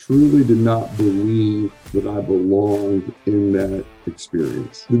truly did not believe that I belonged in that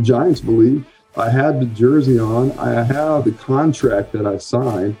experience. The Giants believed. I had the jersey on. I have the contract that I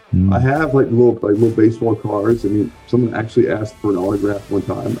signed. I have like little baseball cards. I mean, someone actually asked for an autograph one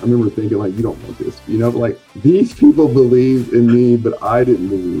time. I remember thinking like, you don't want this, like these people believed in me, but I didn't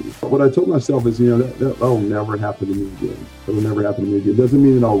believe. What I told myself is, that'll never happen to me again. It'll never happen to me again. It doesn't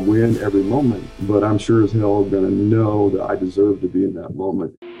mean that I'll win every moment, but I'm sure as hell going to know that I deserve to be in that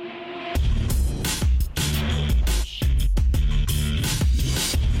moment.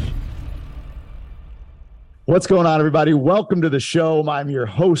 What's going on, everybody? Welcome to the show. I'm your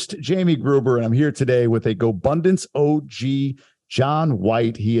host, Jamie Gruber, and I'm here today with a GoBundance OG, John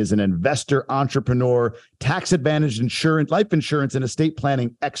White. He is an investor, entrepreneur, tax-advantaged insurance, life insurance, and estate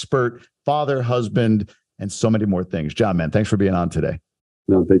planning expert, father, husband, and so many more things. John, man, thanks for being on today.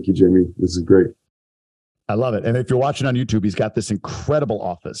 No, thank you, Jamie. This is great. I love it. And if you're watching on YouTube, he's got this incredible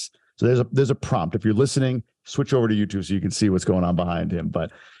office. So there's a prompt. If you're listening, switch over to YouTube so you can see what's going on behind him.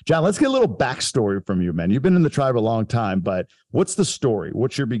 But John, let's get a little backstory from you, man. You've been in the tribe a long time, but what's the story?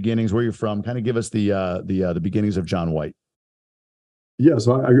 What's your beginnings? Where you're from? Kind of give us the beginnings of John White. Yeah,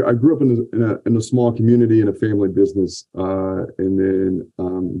 so I grew up in a small community in a family business, and then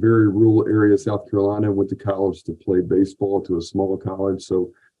very rural area, South Carolina. Went to college to play baseball to a small college.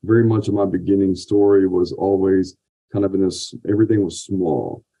 So very much of my beginning story was always kind of everything was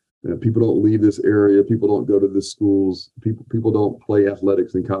small. People don't leave this area. People don't go to the schools. People don't play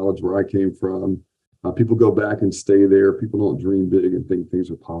athletics in college where I came from. People go back and stay there. People don't dream big and think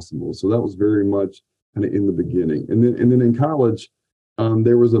things are possible. So that was very much kind of in the beginning. And then in college,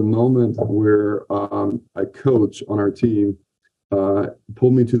 there was a moment where a coach on our team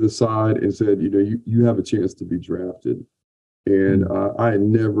pulled me to the side and said, you have a chance to be drafted. And I had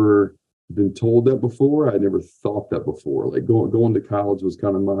never been told that before. I never thought that before. Like going to college was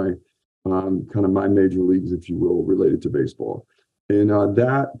kind of my major leagues, if you will, related to baseball. And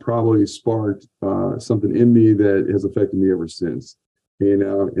that probably sparked something in me that has affected me ever since. And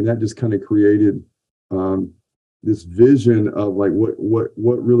that just kind of created this vision of like what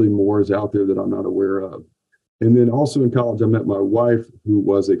really more is out there that I'm not aware of. And then also in college, I met my wife, who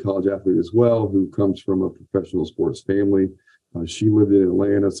was a college athlete as well, who comes from a professional sports family. She lived in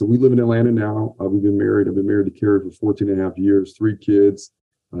Atlanta. So we live in Atlanta now. We've been married. I've been married to Carrie for 14 and a half years, 3 kids,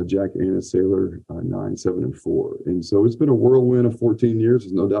 Jack, Anna, Sailor, 9, 7, and 4. And so it's been a whirlwind of 14 years.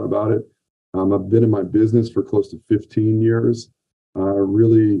 There's no doubt about it. I've been in my business for close to 15 years. I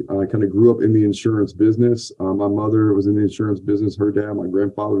kind of grew up in the insurance business. My mother was in the insurance business. Her dad, my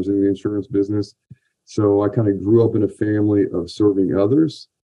grandfather, was in the insurance business. So I kind of grew up in a family of serving others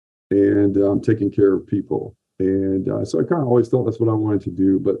and taking care of people. And so I kind of always thought that's what I wanted to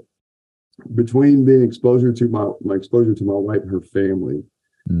do. But between being exposure to my exposure to my wife and her family,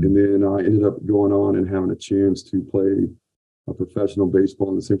 and then I ended up going on and having a chance to play a professional baseball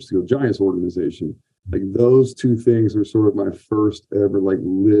in the San Francisco Giants organization. Like those two things are sort of my first ever like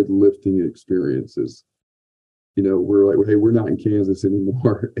lid lifting experiences. We're like, hey, we're not in Kansas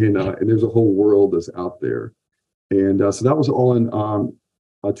anymore, and there's a whole world that's out there. And so that was all in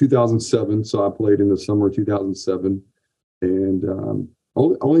 2007. So I played in the summer of 2007, and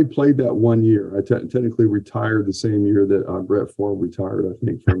only played that 1 year. I technically retired the same year that Brett Favre retired, I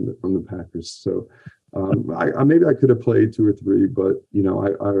think, from the Packers. So maybe I could have played 2 or 3, but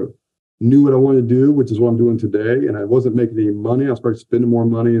I knew what I wanted to do, which is what I'm doing today. And I wasn't making any money. I was probably spending more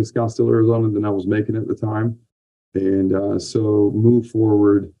money in Scottsdale, Arizona than I was making at the time. And so moved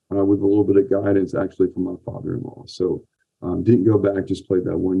forward with a little bit of guidance actually from my father-in-law. So didn't go back, just played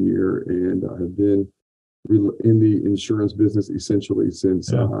that 1 year, and have been in the insurance business essentially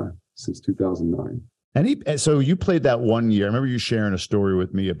since 2009. And so you played that 1 year. I remember you sharing a story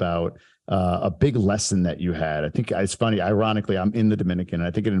with me about a big lesson that you had. I think it's funny. Ironically, I'm in the Dominican, and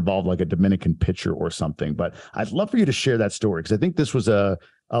I think it involved like a Dominican pitcher or something. But I'd love for you to share that story, because I think this was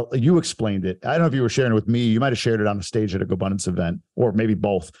you explained it. I don't know if you were sharing it with me. You might have shared it on a stage at a GoBundance event, or maybe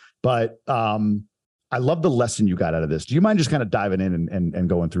both. But I love the lesson you got out of this. Do you mind just kind of diving in and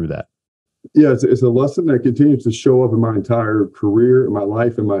going through that? Yeah, it's a lesson that continues to show up in my entire career, in my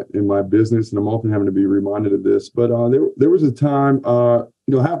life, in my business, and I'm often having to be reminded of this. But there was a time,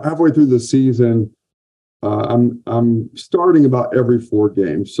 halfway through the season, I'm starting about every 4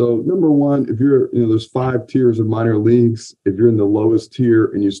 games. So number one, if you're, there's 5 tiers of minor leagues. If you're in the lowest tier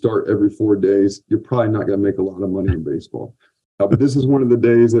and you start every 4 days, you're probably not going to make a lot of money in baseball. But this is one of the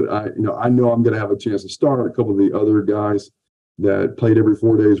days that I know I'm going to have a chance to start. A couple of the other guys that played every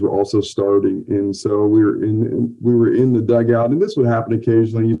 4 days were also starting, and so we were in the dugout. And this would happen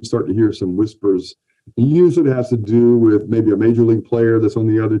occasionally. You start to hear some whispers Usually it has to do with maybe a major league player that's on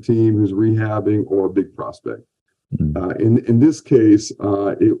the other team who's rehabbing or a big prospect. In this case,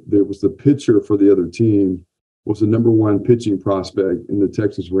 there was the pitcher for the other team was the number one pitching prospect in the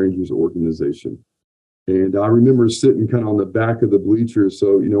Texas Rangers organization. And I remember sitting kind of on the back of the bleachers.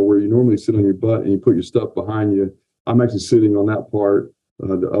 So, where you normally sit on your butt and you put your stuff behind you, I'm actually sitting on that part,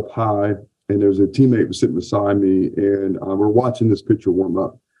 up high. And there's a teammate was sitting beside me, and we're watching this pitcher warm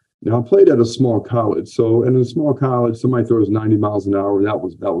up. Now, I played at a small college. So in a small college, somebody throws 90 miles an hour. That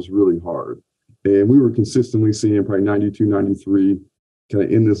was really hard. And we were consistently seeing probably 92, 93 kind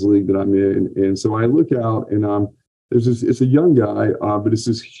of in this league that I'm in. And so I look out, and it's a young guy, but it's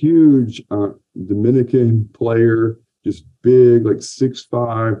this huge Dominican player, just big, like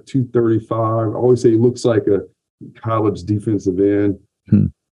 6'5", 235. I always say he looks like a college defensive end.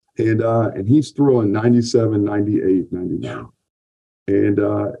 And he's throwing 97, 98, 99. And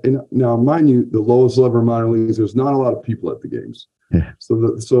now, mind you, the lowest level of minor leagues, there's not a lot of people at the games. Yeah.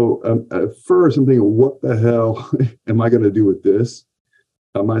 So at first, I'm thinking, what the hell am I going to do with this?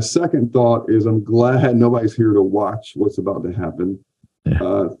 My second thought is I'm glad nobody's here to watch what's about to happen.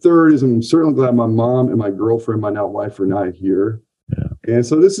 Yeah. Third is I'm certainly glad my mom and my girlfriend, my now wife, are not here. Yeah. And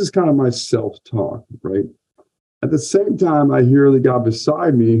so this is kind of my self-talk, right? At the same time, I hear the guy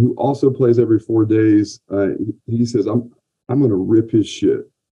beside me who also plays every 4 days. He says, I'm going to rip his shit,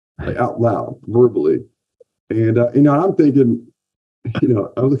 like, out loud, verbally. And, I'm thinking,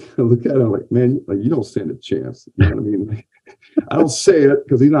 I look at him like, man, like, you don't stand a chance. You know what I mean? Like, I don't say it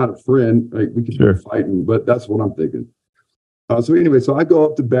because he's not a friend. Like, we could be fighting, but that's what I'm thinking. So anyway, so I go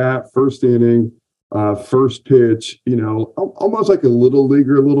up to bat, first inning, first pitch, almost like a little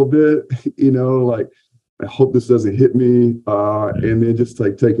leaguer a little bit, like, I hope this doesn't hit me, and then just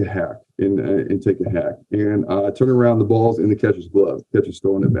like take a hack and take a hack, and turn around, the ball's in the catcher's glove. Catcher's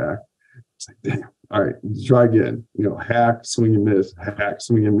throwing it back. It's like, damn. All right, try again. Hack, swing and miss, hack,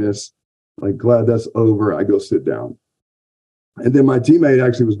 swing and miss. Like, glad that's over. I go sit down. And then my teammate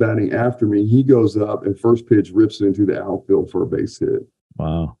actually was batting after me. He goes up and first pitch rips it into the outfield for a base hit.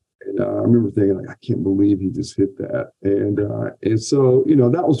 Wow. And I remember thinking, like, I can't believe he just hit that. And so,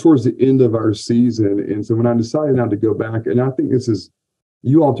 that was towards the end of our season. And so when I decided not to go back, and I think this is,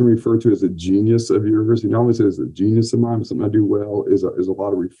 you often refer to as a genius of yours. I always say it's a genius of mine, but something I do well is a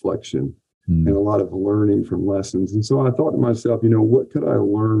lot of reflection and a lot of learning from lessons. And so I thought to myself, what could I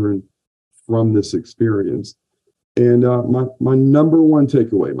learn from this experience? And my number one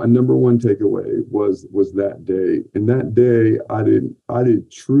takeaway was that day. And that day, I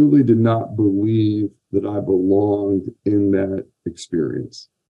truly did not believe that I belonged in that experience.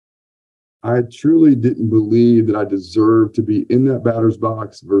 I truly didn't believe that I deserved to be in that batter's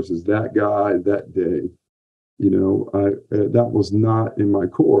box versus that guy that day. That was not in my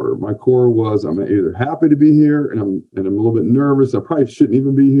core. My core was, I'm either happy to be here and I'm a little bit nervous. I probably shouldn't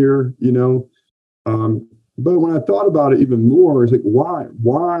even be here, But when I thought about it even more, it's like, why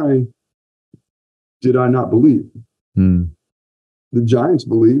did I not believe? The Giants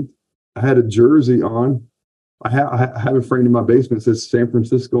believed. I had a jersey on. I have a frame in my basement that says San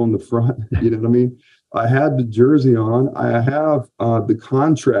Francisco on the front. You know what I mean? I had the jersey on. I have the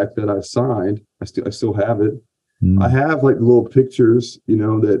contract that I signed. I still have it. I have like little pictures,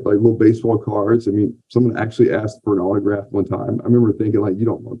 that like little baseball cards. I mean, someone actually asked for an autograph one time. I remember thinking, like, you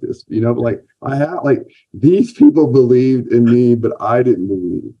don't want this, but like, I have, like, these people believed in me, but I didn't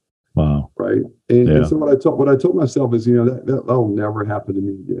believe. Wow. Right. And so what I told myself is, that'll never happen to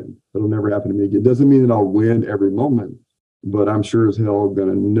me again. That'll never happen to me again. Doesn't mean that I'll win every moment, but I'm sure as hell going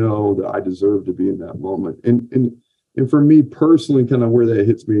to know that I deserve to be in that moment. And for me personally, kind of where that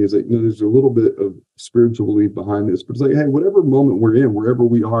hits me is like, there's a little bit of spiritual belief behind this, but it's like, hey, whatever moment we're in, wherever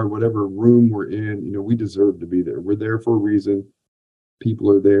we are, whatever room we're in, we deserve to be there. We're there for a reason. People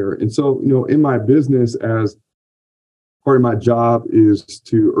are there. And so, in my business, as part of my job is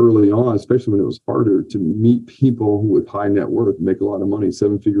to early on, especially when it was harder, to meet people who with high net worth, make a lot of money,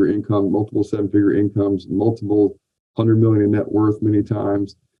 7-figure income, multiple 7-figure incomes, multiple 100 million in net worth many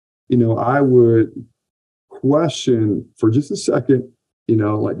times. I would question for just a second,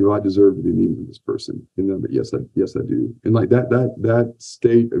 like, do I deserve to be meeting with this person? And then, but yes, I do. And like that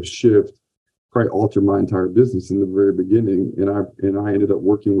state of shift probably altered my entire business in the very beginning. And I ended up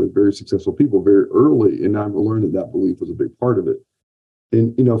working with very successful people very early. And I've learned that belief was a big part of it.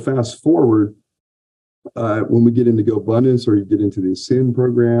 And, fast forward, when we get into GoBundance, or you get into the Ascend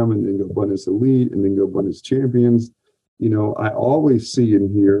program and then GoBundance Elite and then GoBundance Champions, I always see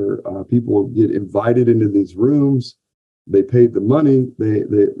and hear people get invited into these rooms. They paid the money.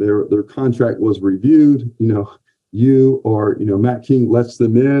 Their contract was reviewed. Matt King lets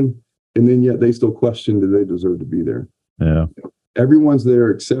them in. and then yet they still question, do they deserve to be there? Yeah. Everyone's there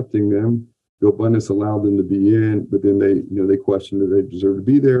accepting them. GoBundance allowed them to be in, but then they question, do they deserve to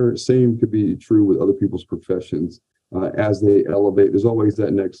be there? Same could be true with other people's professions. As they elevate, there's always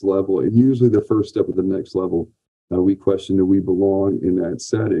that next level. And usually the first step of the next level, we question, do we belong in that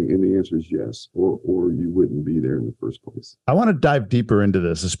setting? And the answer is yes, or you wouldn't be there in the first place. I want to dive deeper into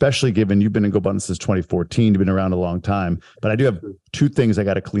this, especially given you've been in GoBundance since 2014. You've been around a long time, but I do have two things I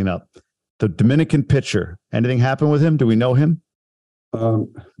got to clean up. The Dominican pitcher, anything happen with him? Do we know him?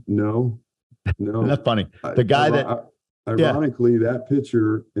 No. That's funny. The guy ironically, that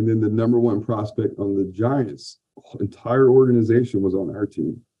pitcher and then the number one prospect on the Giants entire organization was on our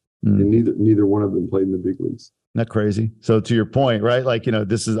team, and neither one of them played in the big leagues. Isn't that crazy? So to your point, right? Like,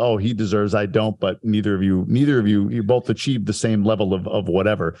 this is, he deserves, I don't, but neither of you both achieved the same level of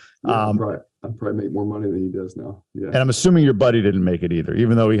whatever. Yeah, right. I probably make more money than he does now. Yeah. And I'm assuming your buddy didn't make it either,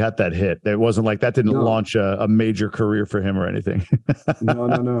 even though he had that hit. It wasn't like that didn't launch a major career for him or anything.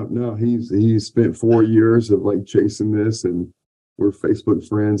 No. He's spent 4 years of like chasing this, and we're Facebook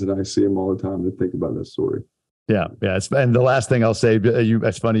friends, and I see him all the time to think about that story. Yeah. And the last thing I'll say,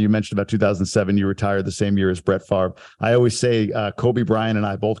 it's funny, you mentioned about 2007, you retired the same year as Brett Favre. I always say Kobe Bryant and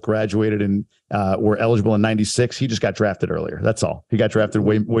I both graduated and were eligible in 96. He just got drafted earlier. That's all. He got drafted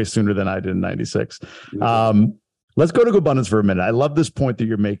way sooner than I did in 96. Let's go to GoBundance for a minute. I love this point that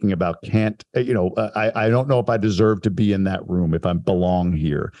you're making about I don't know if I deserve to be in that room, if I belong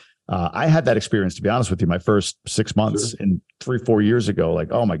here. I had that experience, to be honest with you, my first 6 months and 3-4 years ago,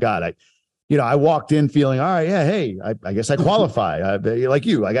 like, oh my God, I walked in feeling, all right, yeah, hey, I guess I qualify. Like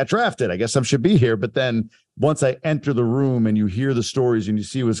you, I got drafted. I guess I should be here. But then once I enter the room and you hear the stories and you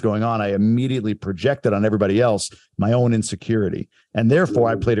see what's going on, I immediately projected on everybody else my own insecurity. And therefore,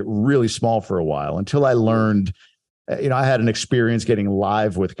 I played it really small for a while until I learned, I had an experience getting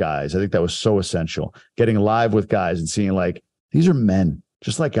live with guys. I think that was so essential, getting live with guys and seeing like, these are men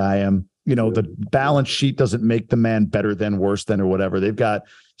just like I am. The balance sheet doesn't make the man better than, worse than, or whatever. They've got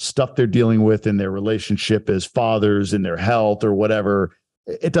stuff they're dealing with in their relationship as fathers, in their health or whatever.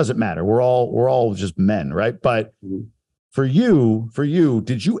 It doesn't matter. We're all just men, right? But for you,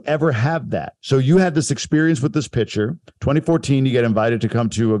 did you ever have that? So you had this experience with this pitcher. 2014, you get invited to come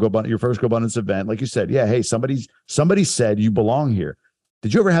to your first GoBundance event. Like you said, yeah, hey, somebody said you belong here.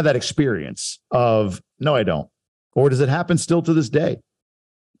 Did you ever have that experience of, no, I don't? Or does it happen still to this day?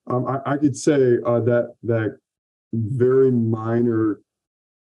 I could say that very minor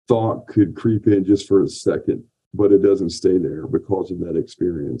thought could creep in just for a second, but it doesn't stay there because of that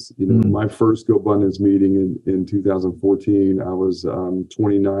experience. My first GoBundance meeting in 2014, I was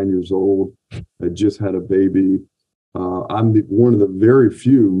 29 years old. I just had a baby. I'm one of the very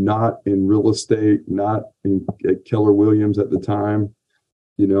few not in real estate, not at Keller Williams at the time.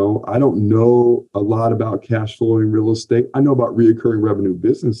 I don't know a lot about cash flowing real estate. I know about reoccurring revenue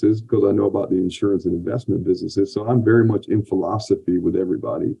businesses because I know about the insurance and investment businesses. So I'm very much in philosophy with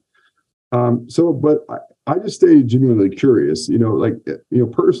everybody. But I just stayed genuinely curious,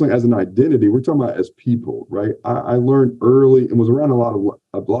 personally as an identity, we're talking about as people, right? I learned early and was around a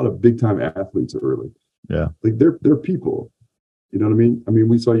lot of big time athletes early. Yeah. Like they're people, you know what I mean? I mean,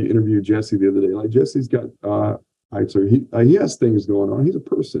 we saw you interview Jesse the other day, like Jesse's got, so he has things going on. He's a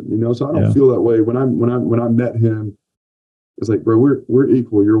person, so I don't feel that way. When I met him, it's like, bro, we're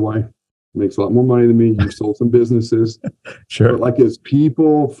equal. Your wife makes a lot more money than me. You've sold some businesses. Sure. But like as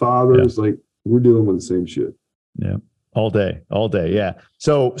people, fathers, like we're dealing with the same shit. Yeah. All day. Yeah.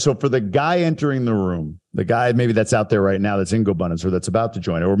 So for the guy entering the room, the guy maybe that's out there right now, that's in GoBundance or that's about to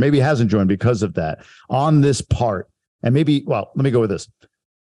join, or maybe hasn't joined because of that on this part. And maybe, let me go with this.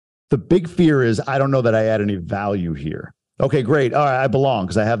 The big fear is, I don't know that I add any value here. Okay, great. All right, I belong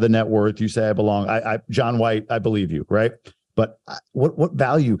because I have the net worth. You say I belong. John White, I believe you, right? But what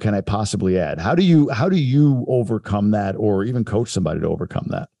value can I possibly add? How do you overcome that, or even coach somebody to overcome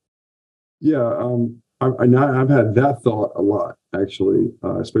that? Yeah, I've had that thought a lot, actually,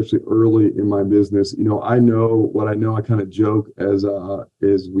 especially early in my business. I know what I know. I kind of joke as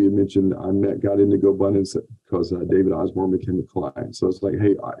we mentioned, got into GoBundance because David Osborne became a client. So it's like,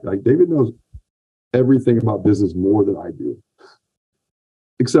 hey, David knows everything about business more than I do,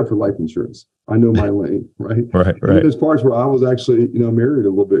 except for life insurance. I know my lane, right? Right. There's parts where I was actually, married a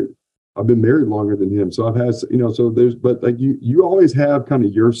little bit. I've been married longer than him, so I've had, but like you always have kind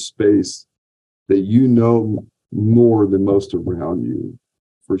of your space that more than most around you,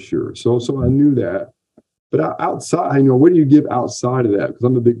 for sure. So I knew that. But outside, what do you give outside of that? Because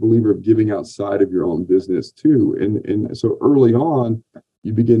I'm a big believer of giving outside of your own business too. And so early on,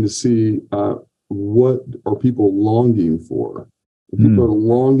 you begin to see what are people longing for. People are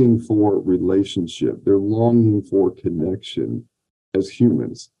longing for relationship. They're longing for connection as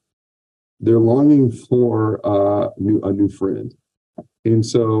humans. They're longing for a new friend. And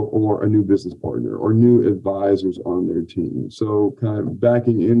so, or a new business partner or new advisors on their team. So kind of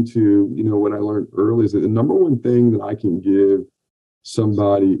backing into, what I learned early is that the number one thing that I can give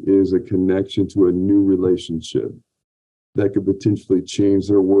somebody is a connection to a new relationship that could potentially change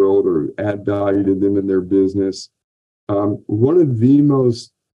their world or add value to them in their business. One of the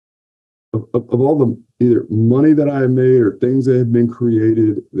most of all the either money that I have made or things that have been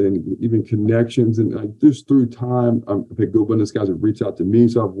created, and even connections, and just through time, I've had GoBundance guys have reached out to me.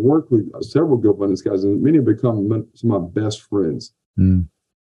 So I've worked with several GoBundance guys, and many have become some of my best friends. The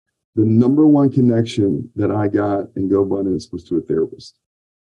number one connection that I got in GoBundance was to a therapist,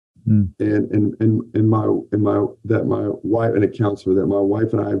 and my wife and a counselor that my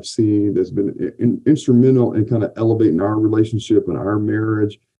wife and I have seen that's been instrumental in kind of elevating our relationship and our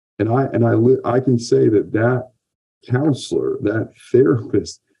marriage. And I can say that counselor, that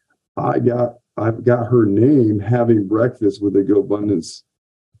therapist, I've got her name having breakfast with a GoBundance,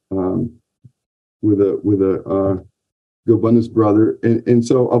 with a GoBundance brother, and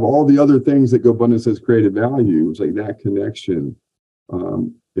so of all the other things that GoBundance has created value, it's like that connection,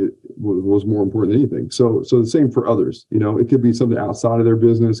 it was more important than anything. So the same for others. It could be something outside of their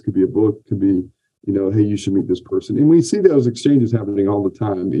business, could be a book, could be, hey, you should meet this person. And we see those exchanges happening all the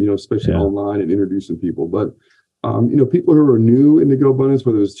time, especially online and introducing people. But, people who are new in the GoBundance,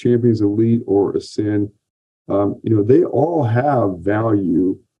 whether it's Champions Elite or Ascend, they all have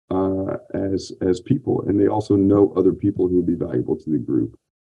value as people, and they also know other people who would be valuable to the group.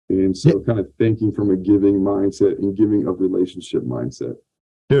 And so kind of thinking from a giving mindset and giving of relationship mindset.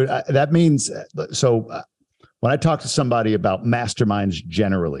 Dude, that means, when I talk to somebody about masterminds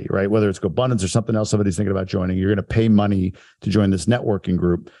generally, right, whether it's GoBundance or something else, somebody's thinking about joining, you're going to pay money to join this networking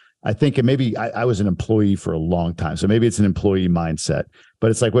group. I think, and maybe I was an employee for a long time, so maybe it's an employee mindset,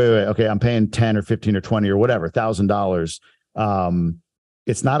 but it's like, wait, okay, I'm paying 10 or 15 or 20 or whatever, $1,000.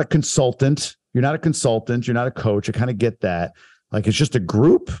 It's not a consultant. You're not a consultant. You're not a coach. I kind of get that. Like, it's just a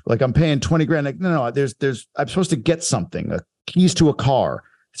group. Like, I'm paying 20 grand. Like, no, I'm supposed to get something, keys to a car.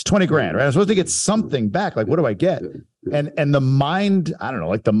 It's 20 grand, right? I'm supposed to get something back. Like, what do I get? And the mind, I don't know,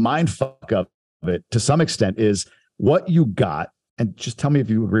 like the mind fuck of it to some extent is what you got. And just tell me if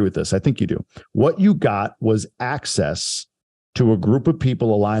you agree with this. I think you do. What you got was access to a group of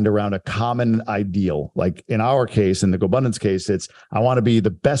people aligned around a common ideal. Like in our case, in the GoBundance case, it's, I want to be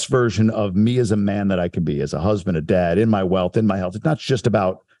the best version of me as a man that I can be, as a husband, a dad, in my wealth, in my health. It's not just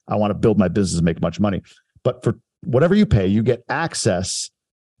about, I want to build my business and make much money, but for whatever you pay, you get access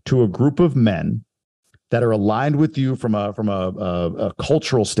to a group of men that are aligned with you from a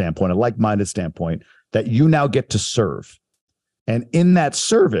cultural standpoint, a like-minded standpoint, that you now get to serve. And in that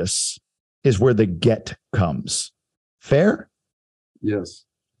service is where the get comes. Fair? Yes.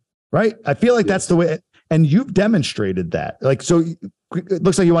 Right? I feel like that's the way, and you've demonstrated that. Like, so it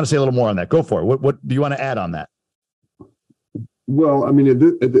looks like you want to say a little more on that. Go for it. What do you want to add on that? Well, I mean,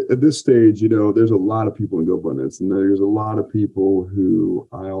 at this stage, there's a lot of people in GoBundance, and there's a lot of people who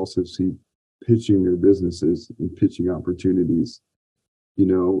I also see pitching their businesses and pitching opportunities,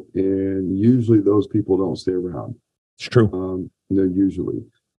 and usually those people don't stay around. It's true. Usually.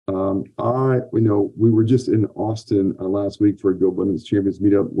 We were just in Austin last week for a GoBundance Champions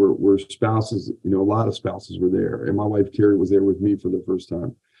meetup where spouses, a lot of spouses were there, and my wife Carrie was there with me for the first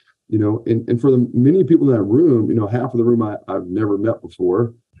time. And for the many people in that room, half of the room I've never met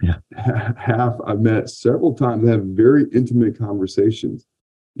before. Yeah. Half I've met several times, have very intimate conversations,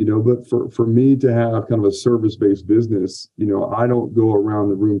 but for me to have kind of a service-based business, I don't go around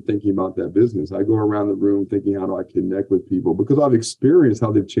the room thinking about that business. I go around the room thinking, how do I connect with people? Because I've experienced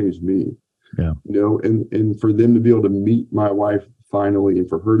how they've changed me. Yeah. And for them to be able to meet my wife finally, and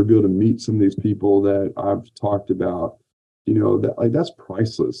for her to be able to meet some of these people that I've talked about, that's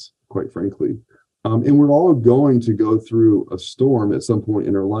priceless, quite frankly. And we're all going to go through a storm at some point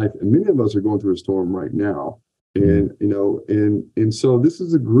in our life. And many of us are going through a storm right now. And, and so this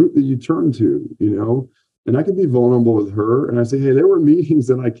is a group that you turn to, and I can be vulnerable with her. And I say, hey, there were meetings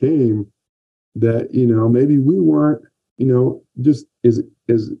that I came that, maybe we weren't, just as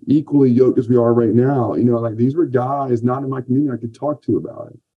equally yoked as we are right now. Like, these were guys not in my community I could talk to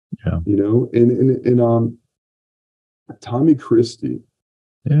about it. Yeah. And Tommy Christie.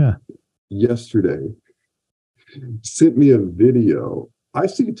 Yeah. Yesterday sent me a video. I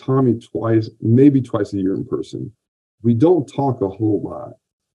see Tommy maybe twice a year in person. We don't talk a whole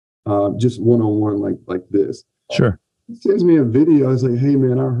lot, just one-on-one like this. Sure. sends me a video. I was like, hey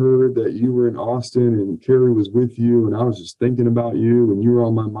man, I heard that you were in Austin and Carrie was with you, and I was just thinking about you, and you were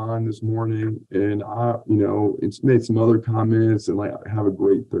on my mind this morning. And it's made some other comments and like, have a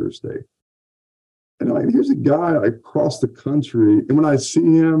great Thursday. And like, here's a guy across the country, and when I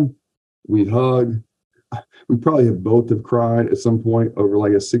see him, we hug. We probably have cried at some point over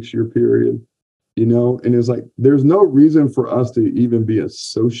like a 6-year period, and it's like there's no reason for us to even be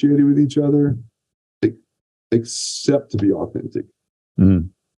associated with each other except to be authentic. Mm.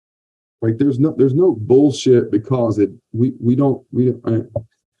 Like there's no bullshit because we don't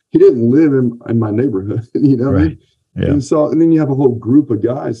he didn't live in my neighborhood, Right. Yeah. And then you have a whole group of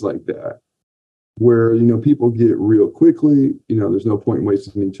guys like that where people get real quickly. There's no point in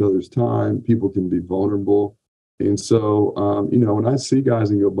wasting each other's time. People can be vulnerable. And so when I see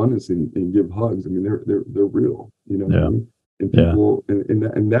guys in GoBundance and give hugs, I mean they're real, what I mean? And people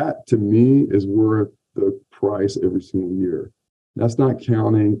and that to me is worth the price every single year. That's not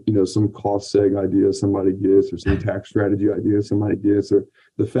counting, some cost seg idea somebody gets or some tax strategy idea somebody gets, or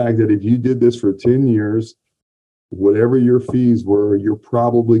the fact that if you did this for 10 years, whatever your fees were, you're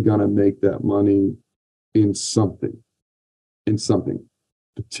probably going to make that money in something,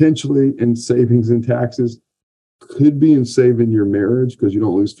 potentially in savings and taxes, could be in saving your marriage because you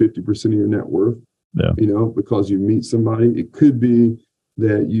don't lose 50% of your net worth, because you meet somebody. It could be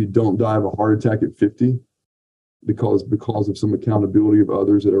that you don't die of a heart attack at 50 because of some accountability of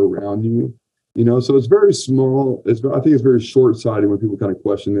others that are around you. So it's very small. I think it's very short-sighted when people kind of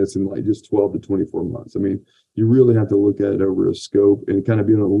question this in like just 12 to 24 months. I mean, you really have to look at it over a scope and kind of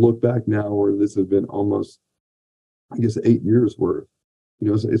be able to look back now where this has been almost, I guess, 8 years worth.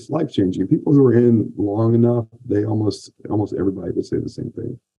 It's life-changing. People who are in long enough, they almost everybody would say the same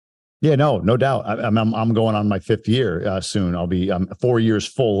thing. Yeah, no doubt. I'm going on my 5th year soon. I'll be 4 years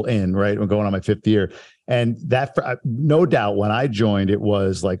full in, right? I'm going on my 5th year. And that, no doubt, when I joined, it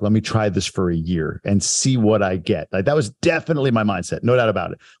was like, let me try this for a year and see what I get. Like that was definitely my mindset, no doubt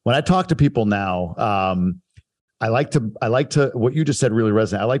about it. When I talk to people now, I like to, what you just said really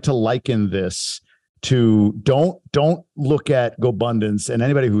resonates. I like to liken this to don't look at GoBundance, and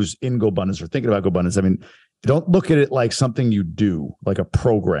anybody who's in GoBundance or thinking about GoBundance. I mean, don't look at it like something you do, like a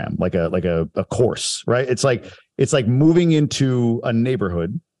program, like a course, right? It's like moving into a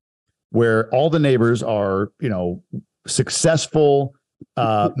neighborhood where all the neighbors are, successful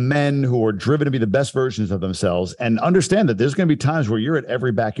men who are driven to be the best versions of themselves, and understand that there's going to be times where you're at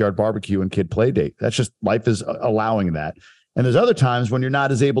every backyard barbecue and kid play date. That's just life is allowing that. And there's other times when you're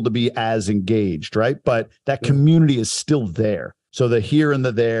not as able to be as engaged, right? But that community is still there. So the here and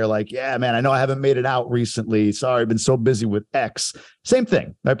the there, like, yeah, man, I know I haven't made it out recently. Sorry, I've been so busy with X. Same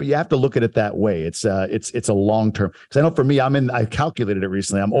thing, right? But you have to look at it that way. It's a long term. Because I know for me, I calculated it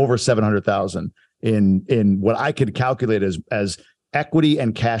recently. I'm over 700,000 in what I could calculate as equity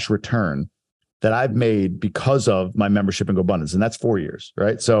and cash return that I've made because of my membership in GoBundance, and that's 4 years,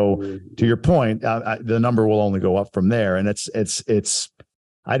 right? So to your point, the number will only go up from there. And it's.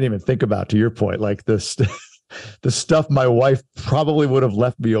 I didn't even think about, to your point, like this. The stuff my wife probably would have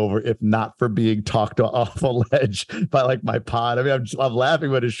left me over if not for being talked off a ledge by like my pod. I mean, I'm laughing,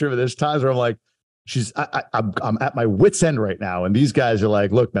 but it's true. But there's times where I'm like, I'm at my wit's end right now. And these guys are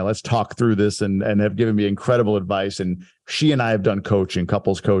like, look, man, let's talk through this, and have given me incredible advice. And she and I have done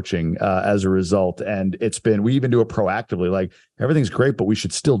couples coaching as a result. And we even do it proactively. Like, everything's great, but we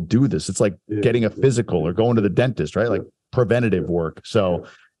should still do this. It's like getting a physical or going to the dentist, right? Like preventative work. So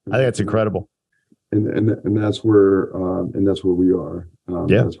I think that's incredible. And that's where we are.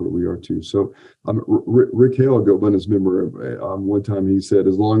 That's where we are too. So Rick Hale, a GoBundance member, one time he said,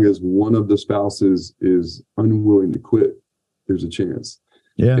 as long as one of the spouses is unwilling to quit, there's a chance.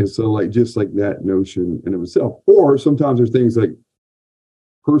 Yeah. And so like just like that notion in of itself, or sometimes there's things like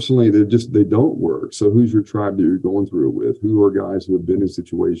personally they don't work. So who's your tribe that you're going through it with? Who are guys who have been in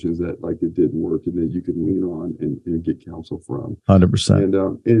situations that like it didn't work and that you can lean on and get counsel from?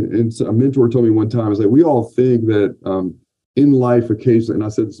 100%. And so a mentor told me one time, is like, we all think that in life occasionally, and I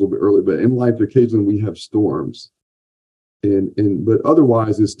said this a little bit earlier, but in life occasionally we have storms, but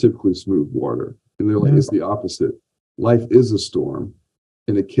otherwise it's typically smooth water. And they're like, it's the opposite. Life is a storm,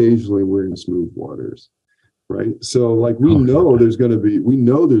 and occasionally we're in smooth waters. Right. So like we know there's going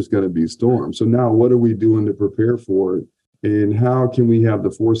to be storms. So now what are we doing to prepare for it? And how can we have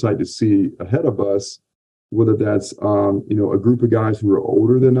the foresight to see ahead of us, whether that's, a group of guys who are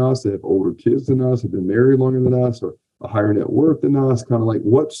older than us, that have older kids than us, have been married longer than us, or a higher net worth than us, kind of like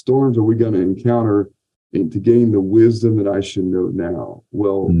what storms are we going to encounter and to gain the wisdom that I should know now?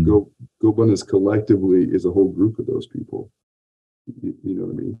 Well, GoBundance collectively is a whole group of those people. You know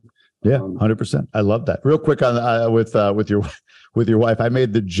what I mean? Yeah, 100%. I love that. Real quick on with your wife, I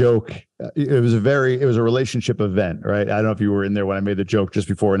made the joke. It was a relationship event, right? I don't know if you were in there when I made the joke just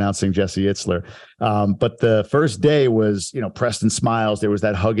before announcing Jesse Itzler. But the first day was, Preston Smiles. There was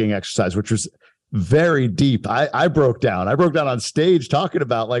that hugging exercise, which was very deep. I broke down. I broke down on stage talking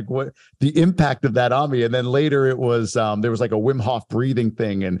about like what the impact of that on me. And then later it was, there was like a Wim Hof breathing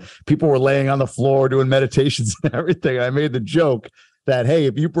thing and people were laying on the floor doing meditations and everything. I made the joke that, hey,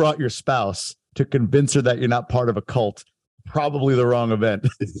 if you brought your spouse to convince her that you're not part of a cult, probably the wrong event.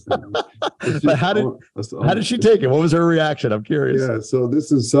 But how did she take it? What was her reaction? I'm curious. Yeah, so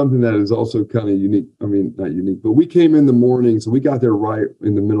this is something that is also kind of unique. I mean, not unique, but we came in the morning, so we got there right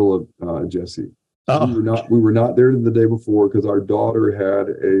in the middle of Jesse. Oh. We were not there the day before because our daughter had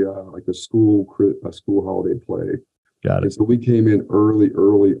a school holiday play. Got it. And so we came in early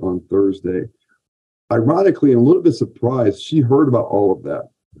on Thursday. Ironically, and a little bit surprised, she heard about all of that.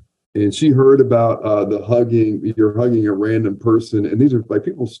 And she heard about the hugging, you're hugging a random person. And these are like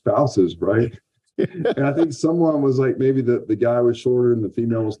people's spouses, right? And I think someone was like, maybe the guy was shorter and the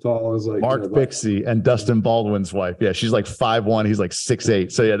female was tall. It was like Mark Bixby and Dustin Baldwin's wife. Yeah, she's like 5'1", he's like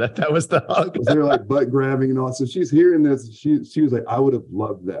 6'8". So yeah, that was the hug. They're like butt grabbing and all. So she's hearing this. She was like, I would have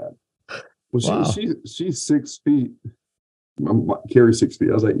loved that. Well, wow. She's 6 feet. Carrie 6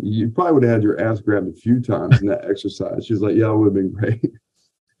 feet. I was like, you probably would have had your ass grabbed a few times in that exercise. She's like, yeah, it would have been great.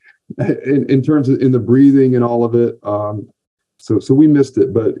 In terms of in the breathing and all of it. So we missed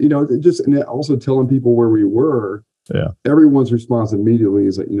it, but and also telling people where we were. Yeah. Everyone's response immediately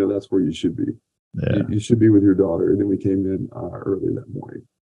is like, that's where you should be. Yeah. You should be with your daughter. And then we came in early that morning.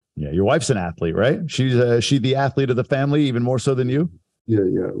 Yeah. Your wife's an athlete, right? She's she the athlete of the family, even more so than you?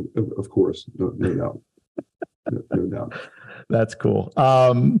 Yeah. Of course. No doubt. No doubt. That's cool.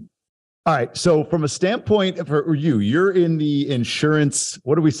 All right. So from a standpoint for you're in the insurance,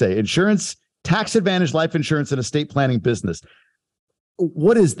 what do we say? Insurance, tax advantage, life insurance, and estate planning business.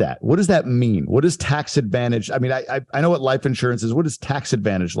 What is that? What does that mean? What is tax advantage? I mean, I know what life insurance is. What is tax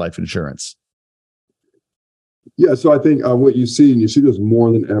advantage life insurance? Yeah. So I think what you see this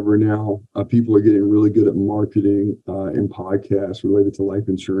more than ever now, people are getting really good at marketing and podcasts related to life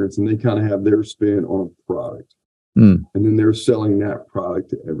insurance, and they kind of have their spin on a product. And then they're selling that product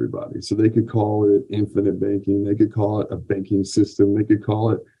to everybody. So they could call it infinite banking. They could call it a banking system. They could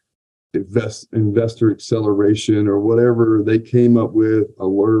call it investor acceleration or whatever they came up with, a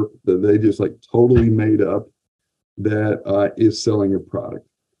LERP that they just like totally made up that is selling a product.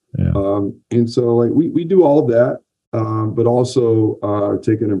 Yeah. And so like we do all of that, but also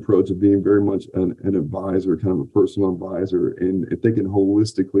take an approach of being very much an advisor, kind of a personal advisor, and thinking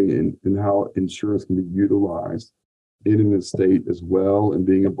holistically in how insurance can be utilized in an estate as well, and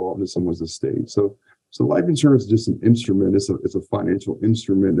being involved in someone's estate. So life insurance is just an instrument. It's a financial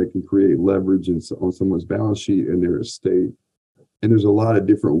instrument that can create leverage on someone's balance sheet and their estate. And there's a lot of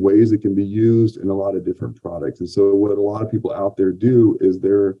different ways it can be used in a lot of different products. And so what a lot of people out there do is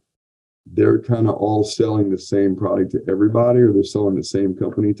they're kind of all selling the same product to everybody, or they're selling the same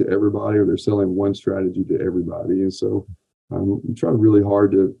company to everybody, or they're selling one strategy to everybody. And so I'm trying really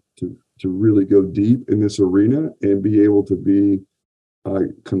hard to really go deep in this arena and be able to be a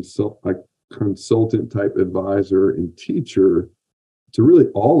consultant type advisor and teacher to really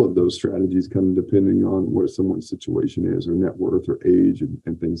all of those strategies, kind of depending on what someone's situation is, or net worth, or age,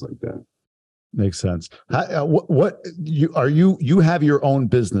 and things like that. Makes sense. You have your own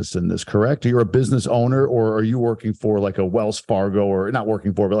business in this, correct? You're a business owner, or are you working for like a Wells Fargo, or not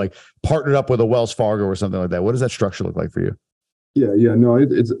working for, but like partnered up with a Wells Fargo or something like that? What does that structure look like for you? Yeah. No,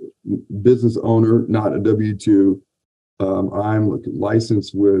 it's a business owner, not a W-2. I'm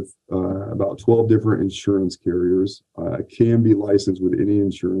licensed with about 12 different insurance carriers. I can be licensed with any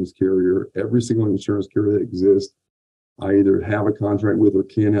insurance carrier. Every single insurance carrier that exists, I either have a contract with or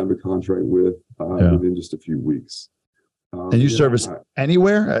can have a contract with within just a few weeks. And you service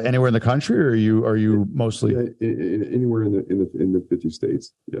anywhere in the country, or are you mostly anywhere in the 50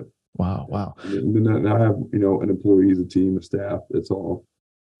 states? Yeah. Wow. And then I have an employees, a team, a staff. That's all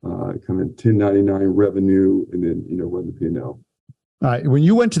kind of 1099 revenue, and then run the P&L. All right. When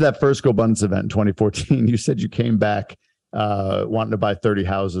you went to that first GoBundance event in 2014, you said you came back wanting to buy 30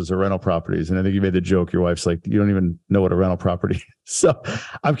 houses or rental properties. And I think you made the joke, your wife's like, you don't even know what a rental property is. So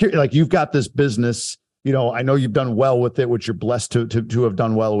I'm curious, like, you've got this business, I know you've done well with it, which you're blessed to have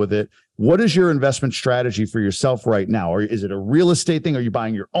done well with it. What is your investment strategy for yourself right now? Or is it a real estate thing? Are you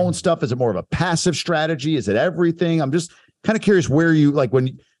buying your own stuff? Is it more of a passive strategy? Is it everything? I'm just kind of curious where you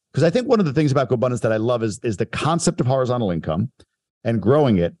because I think one of the things about GoBundance that I love is the concept of horizontal income and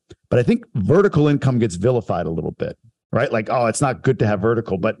growing it. But I think vertical income gets vilified a little bit. right? Like, oh, it's not good to have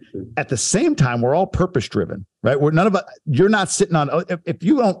vertical, but at the same time, we're all purpose driven, right? We're none of us, you're not sitting on, if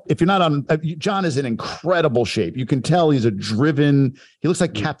you're not on, John is in incredible shape. You can tell he's he looks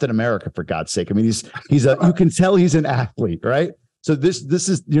like Captain America, for God's sake. I mean, you can tell he's an athlete, right? So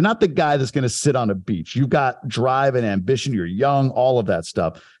you're not the guy that's going to sit on a beach. You've got drive and ambition. You're young, all of that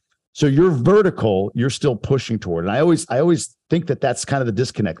stuff. So you're vertical, you're still pushing toward. And I always think that that's kind of the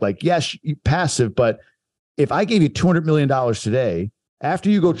disconnect. Like, yes, passive, but if I gave you $200 million today, after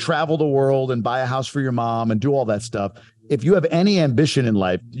you go travel the world and buy a house for your mom and do all that stuff, if you have any ambition in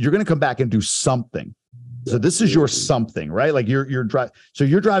life, you're going to come back and do something. So this is your something, right? Like you're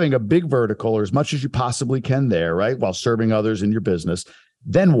driving a big vertical, or as much as you possibly can there, right? While serving others in your business.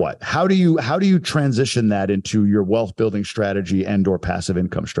 Then what? How do you transition that into your wealth building strategy and or passive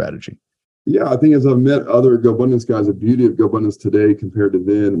income strategy? Yeah, I think as I've met other GoBundance guys, the beauty of GoBundance today compared to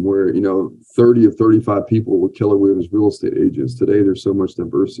then, where 30 of 35 people were killer wheel as real estate agents. Today, there's so much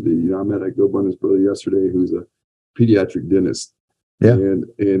diversity. I met a GoBundance brother yesterday who's a pediatric dentist. Yeah.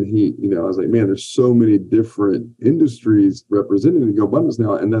 And he, I was like, man, there's so many different industries represented in GoBundance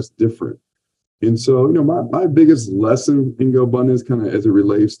now, and that's different. And so, my biggest lesson in GoBundance, kind of as it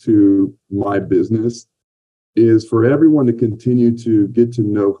relates to my business, is for everyone to continue to get to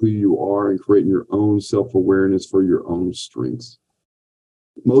know who you are and create your own self-awareness for your own strengths.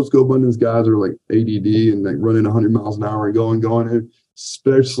 Most GoBundance guys are like ADD and like running 100 miles an hour and going,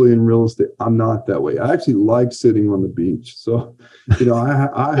 especially in real estate. I'm not that way. I actually like sitting on the beach. So,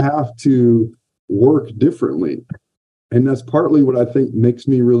 I have to work differently. And that's partly what I think makes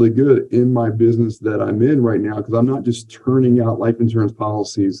me really good in my business that I'm in right now, because I'm not just turning out life insurance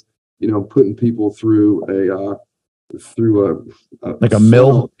policies, putting people through a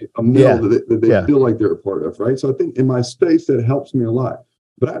mill, that they feel like they're a part of, right? So I think in my space that helps me a lot.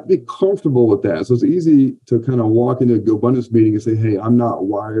 But I have to be comfortable with that. So it's easy to kind of walk into a GoBundance meeting and say, hey, I'm not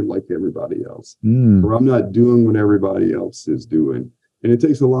wired like everybody else, or I'm not doing what everybody else is doing. And it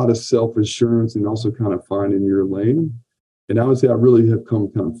takes a lot of self-assurance and also kind of finding your lane. And I would say I really have come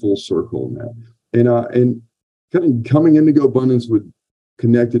kind of full circle in that. And kind of coming into GoBundance with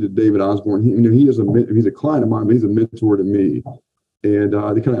connected to David Osborne. He's a client of mine, but he's a mentor to me. And I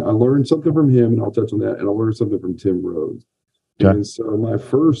learned something from him, and I'll touch on that. And I learned something from Tim Rhodes. Okay. And so my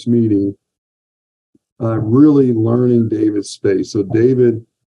first meeting, really learning David's space. So David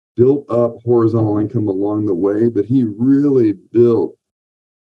built up horizontal income along the way, but he really built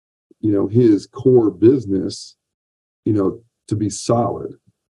his core business, to be solid.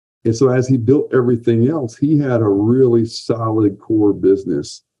 And so as he built everything else, he had a really solid core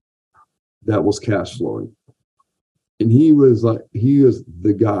business that was cash flowing. And he was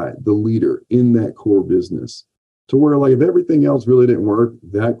the guy, the leader in that core business, to where like if everything else really didn't work,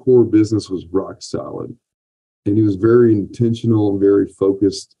 that core business was rock solid. And he was very intentional and very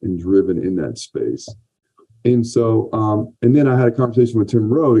focused and driven in that space. And so, and then I had a conversation with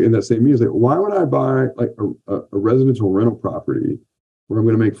Tim Rhodes in that same meeting. He's like, why would I buy like a residential rental property where I'm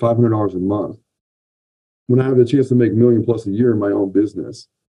going to make $500 a month when I have the chance to make $1 million plus a year in my own business,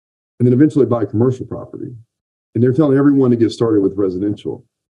 and then eventually buy commercial property? And they're telling everyone to get started with residential.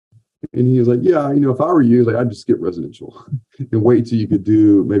 And he was like, yeah, if I were you, I'd just get residential and wait till you could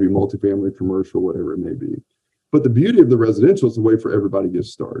do maybe multifamily, commercial, whatever it may be. But the beauty of the residential is a way for everybody to get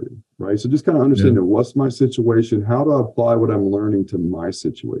started, right? So just kind of understanding what's my situation, how do I apply what I'm learning to my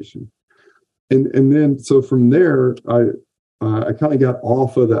situation? And then, so from there, I kind of got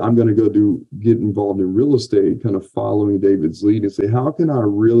off of that. I'm going to get involved in real estate, kind of following David's lead and say, how can I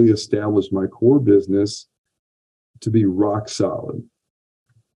really establish my core business to be rock solid?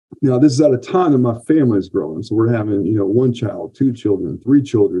 Now, this is at a time that my family is growing. So we're having, one child, 2 children, 3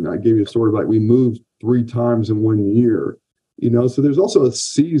 children. I gave you a story about we moved 3 times in 1 year, so there's also a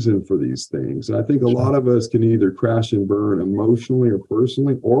season for these things. And I think a lot of us can either crash and burn emotionally or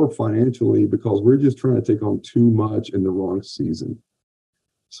personally or financially because we're just trying to take on too much in the wrong season.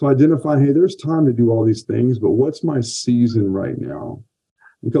 So identify, hey, there's time to do all these things, but what's my season right now?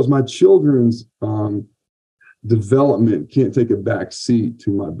 Because my children's development can't take a back seat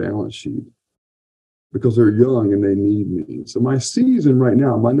to my balance sheet because they're young and they need me. So my season right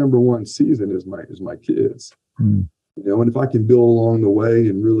now, my number one season is my kids. And if I can build along the way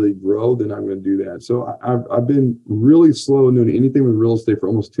and really grow, then I'm going to do that. So I've been really slow in doing anything with real estate for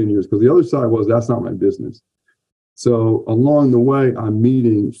almost 10 years because the other side was that's not my business. So along the way, I'm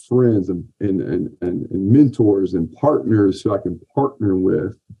meeting friends and mentors and partners who I can partner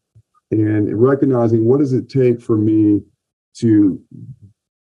with, and recognizing what does it take for me to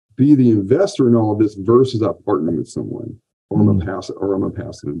be the investor in all of this versus I partner with someone or I'm a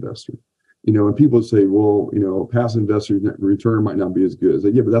passive investor. And people say, well, passive investor return might not be as good. It's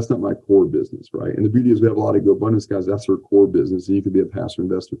like, yeah, but that's not my core business, right? And the beauty is we have a lot of GoBundance guys, that's their core business, and you could be a passive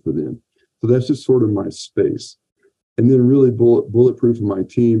investor for them. So that's just sort of my space. And then really bulletproof in my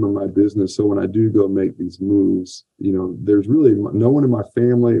team and my business. So when I do go make these moves, there's really no one in my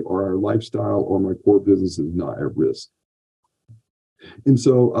family or our lifestyle or my core business is not at risk. And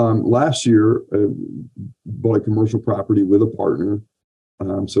so last year, bought a commercial property with a partner.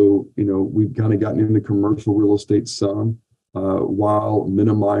 So we've kind of gotten into commercial real estate some while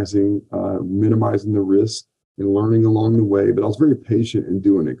minimizing the risk and learning along the way. But I was very patient in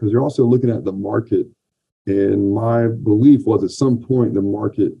doing it because you're also looking at the market. And my belief was at some point the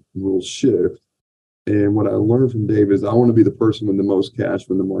market will shift. And what I learned from Dave is I want to be the person with the most cash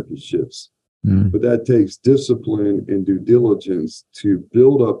when the market shifts. But that takes discipline and due diligence to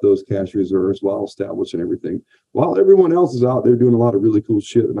build up those cash reserves while establishing everything, while everyone else is out there doing a lot of really cool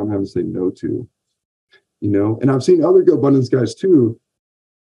shit that I'm having to say no to. And I've seen other GoBundance guys too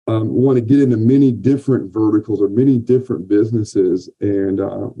want to get into many different verticals or many different businesses. And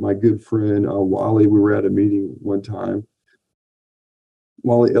my good friend Wally, we were at a meeting one time.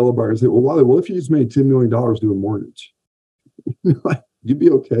 Wally Elabar said, "Well, Wally, what if you just made $10 million doing mortgage? You'd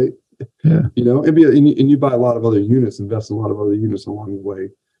be okay." Yeah. And you buy a lot of other units, invest in a lot of other units along the way.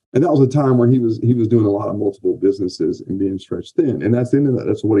 And that was a time where he was doing a lot of multiple businesses and being stretched thin. And that's the end of that.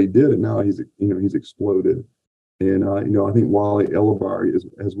 That's what he did. And now he's exploded. And I think Wally Elabar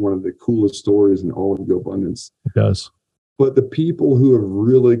has one of the coolest stories in all of GoBundance. It does. But the people who have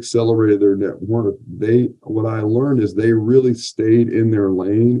really accelerated their net worth, what I learned is they really stayed in their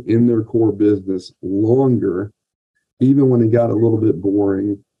lane, in their core business longer, even when it got a little bit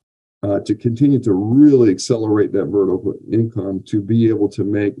boring. To continue to really accelerate that vertical income to be able to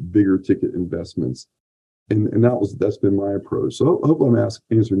make bigger ticket investments. And that's been my approach. So I hope I'm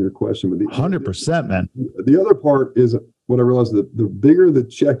answering your question. But 100%, man. The other part is what I realized that the bigger the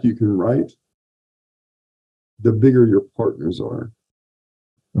check you can write, the bigger your partners are.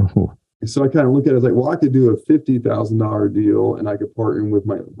 Oh. And so I kind of look at it as like, well, I could do a $50,000 deal and I could partner with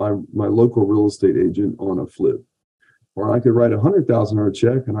my local real estate agent on a flip. Or I could write a $100,000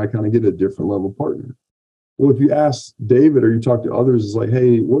 check and I kind of get a different level partner. Well, if you ask David or you talk to others, it's like,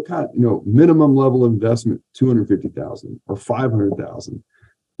 hey, what kind, minimum level investment, 250,000 or 500,000.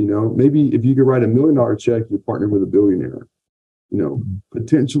 Maybe if you could write $1 million check, you're partnering with a billionaire.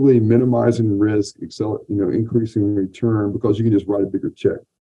 Potentially minimizing risk, increasing return because you can just write a bigger check.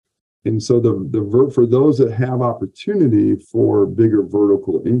 And so for those that have opportunity for bigger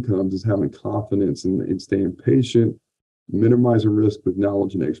vertical incomes is having confidence and staying patient, minimizing risk with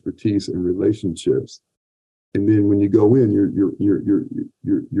knowledge and expertise and relationships. And then when you go in,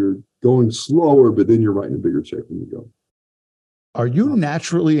 you're going slower, but then you're writing a bigger check when you go. Are you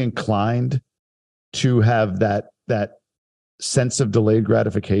naturally inclined to have that sense of delayed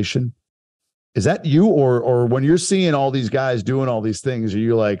gratification? Is that you, or when you're seeing all these guys doing all these things, are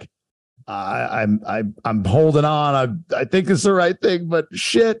you like, I'm holding on. I think it's the right thing, but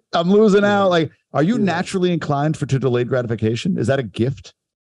shit, I'm losing out. Like, are you naturally inclined to delayed gratification? Is that a gift?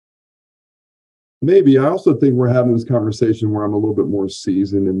 Maybe. I also think we're having this conversation where I'm a little bit more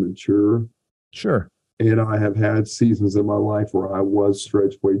seasoned and mature. Sure. And I have had seasons in my life where I was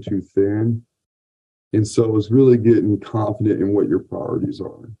stretched way too thin. And so it's really getting confident in what your priorities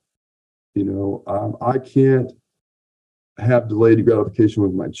are. I can't have delayed gratification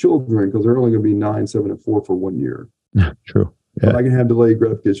with my children because they're only going to be 9, 7, and 4 for 1 year. True. Yeah. But I can have delayed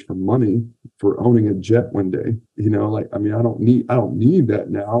gratification for money, for owning a jet one day. I don't need that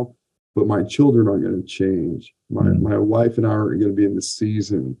now, but my children are going to change. My wife and I are going to be in the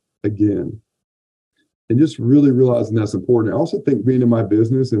season again. And just really realizing that's important. I also think being in my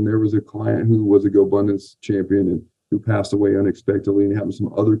business, and there was a client who was a GoBundance champion and who passed away unexpectedly, and having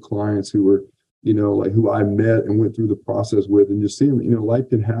some other clients who were who I met and went through the process with, and just seeing, life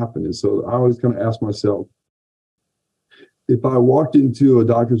can happen. And so I always kind of ask myself, if I walked into a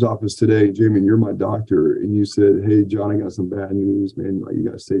doctor's office today, Jamie, you're my doctor, and you said, hey, John, I got some bad news, man, you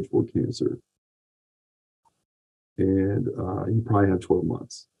got stage 4 cancer. And you probably have 12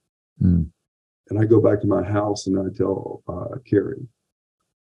 months. And I go back to my house and I tell Carrie,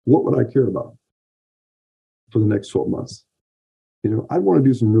 what would I care about for the next 12 months? I'd want to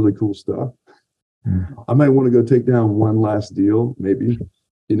do some really cool stuff. I might want to go take down one last deal, maybe,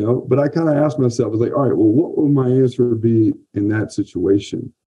 but I kind of asked myself, I was like, all right, well, what would my answer be in that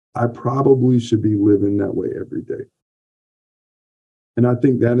situation? I probably should be living that way every day. And I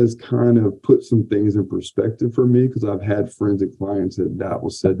think that has kind of put some things in perspective for me because I've had friends and clients that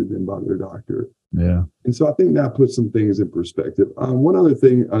was said to them by their doctor. Yeah. And so I think that puts some things in perspective. One other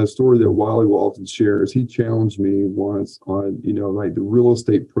thing, a story that Wally Walton shares, he challenged me once on, like the real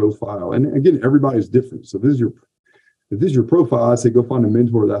estate profile. And again, everybody's different. So if this is your profile, I say go find a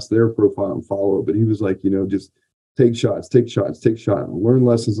mentor, that's their profile and follow. But he was like, just take shots, learn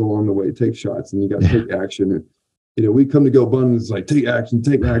lessons along the way, take shots, and you got to take action. And we come to Go Abundance, like take action.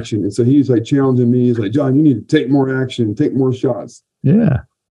 And so he's like challenging me. He's like, John, you need to take more action, take more shots. Yeah.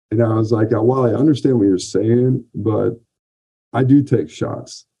 And I was like, well, I understand what you're saying, but I do take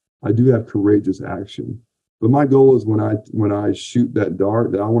shots. I do have courageous action. But my goal is when I shoot that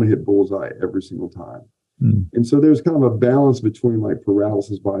dart, that I want to hit bullseye every single time. And so there's kind of a balance between like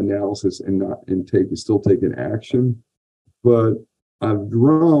paralysis by analysis and still taking action. But I've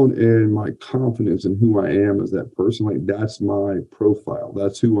grown in my confidence in who I am as that person. Like that's my profile.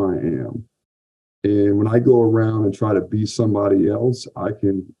 That's who I am. And when I go around and try to be somebody else, I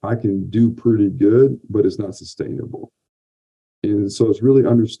can do pretty good, but it's not sustainable. And so it's really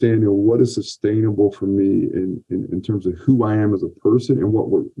understanding what is sustainable for me in terms of who I am as a person and what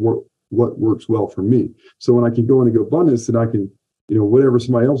works well for me. So when I can go in and Go Abundance and I can, whatever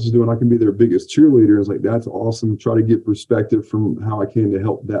somebody else is doing, I can be their biggest cheerleader. It's like, that's awesome. Try to get perspective from how I can to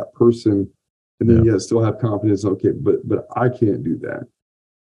help that person. And then, still have confidence. Okay, but I can't do that.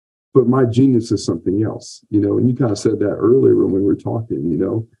 But my genius is something else, and you kind of said that earlier when we were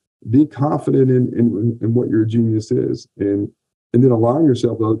talking, be confident in what your genius is and then align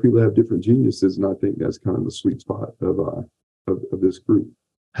yourself with other people that have different geniuses. And I think that's kind of the sweet spot of this group.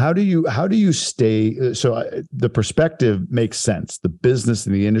 How do you stay? So the perspective makes sense. The business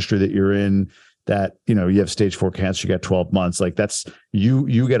and the industry that you're in, that, you have stage 4 cancer, you got 12 months, like that's,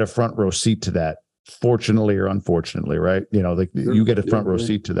 you get a front row seat to that. Fortunately or unfortunately, right? You get a front row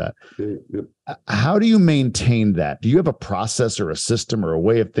seat to that. How do you maintain that? Do you have a process or a system or a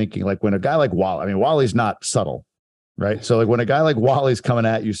way of thinking? Like when a guy like Wally, Wally's not subtle, right? So like when a guy like Wally's coming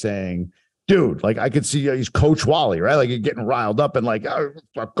at you saying, dude, like I could see he's Coach Wally, right? Like you're getting riled up and like, oh,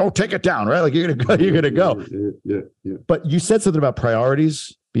 go take it down, right? Like you're gonna go. Yeah. But you said something about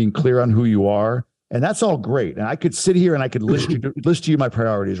priorities, being clear on who you are. And that's all great. And I could sit here and I could list to you my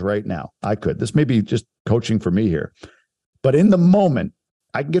priorities right now. I could. This may be just coaching for me here. But in the moment,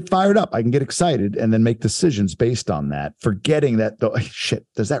 I can get fired up. I can get excited and then make decisions based on that, forgetting that, shit,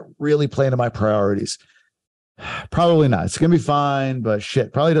 does that really play into my priorities? Probably not. It's going to be fine, but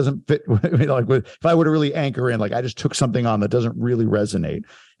shit, probably doesn't fit. If I were to really anchor in, like I just took something on that doesn't really resonate.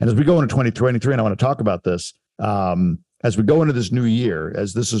 And as we go into 2023, and I want to talk about this, as we go into this new year,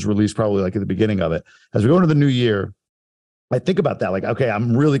 as this is released probably like at the beginning of it, as we go into the new year, I think about that. Like, okay,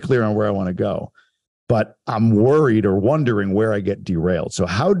 I'm really clear on where I want to go, but I'm worried or wondering where I get derailed. So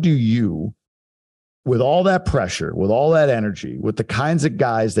how do you, with all that pressure, with all that energy, with the kinds of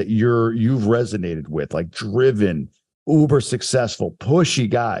guys that you've resonated with, like driven, uber successful, pushy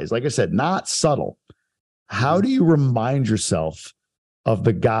guys, like I said, not subtle. How do you remind yourself of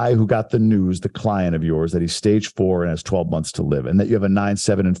the guy who got the news, the client of yours, that he's stage 4 and has 12 months to live, and that you have a 9,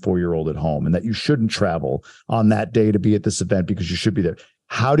 7, and 4-year-old at home, and that you shouldn't travel on that day to be at this event because you should be there?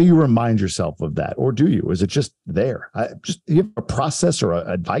 How do you remind yourself of that? Or do you? Is it just there? You have a process or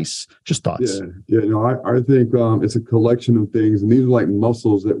advice? Just thoughts. Yeah. I think it's a collection of things, and these are like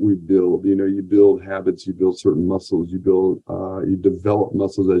muscles that we build. You build habits, you build certain muscles, you develop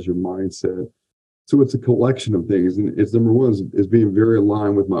muscles as your mindset. So it's a collection of things. And it's number one is being very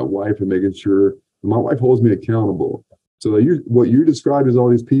aligned with my wife and making sure my wife holds me accountable. So what you described as all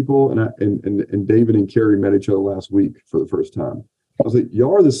these people, and David and Carrie met each other last week for the first time. I was like,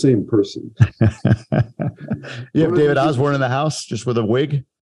 y'all are the same person. You have David Osborne in the house just with a wig?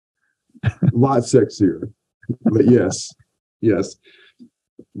 A lot sexier. But yes.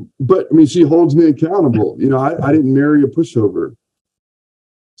 But she holds me accountable. I didn't marry a pushover.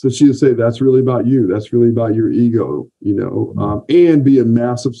 So she would say, that's really about you. That's really about your ego, and be a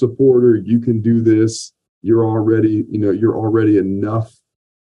massive supporter. You can do this. You're already enough.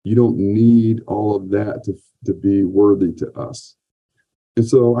 You don't need all of that to be worthy to us. And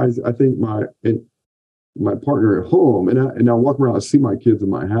so I think my partner at home, and I walk around, I see my kids in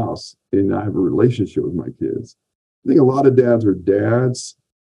my house, and I have a relationship with my kids. I think a lot of dads are dads.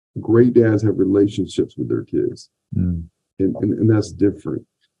 Great dads have relationships with their kids. And that's different.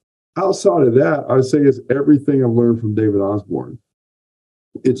 Outside of that, I would say it's everything I've learned from David Osborne.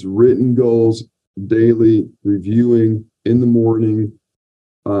 It's written goals, daily, reviewing in the morning,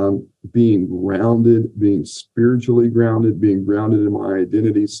 being grounded, being spiritually grounded, being grounded in my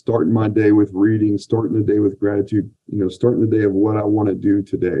identity, starting my day with reading, starting the day with gratitude, starting the day of what I want to do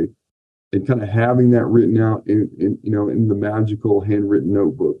today, and kind of having that written out in the magical handwritten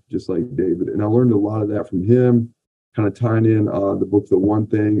notebook, just like David. And I learned a lot of that from him, kind of tying in the book, The One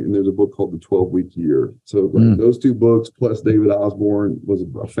Thing, and there's a book called The 12-Week Year. So those two books plus David Osborne was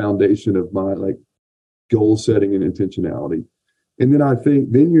a foundation of my goal setting and intentionality. And then I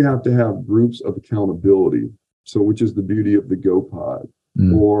think then you have to have groups of accountability. So which is the beauty of the GoPod.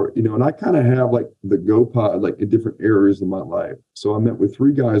 Or, and I kind of have the GoPod in different areas of my life. So I met with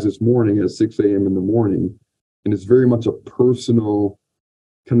 3 guys this morning at 6 a.m. in the morning, and it's very much a personal,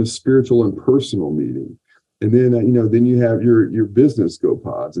 kind of spiritual and personal meeting. And then, then you have your business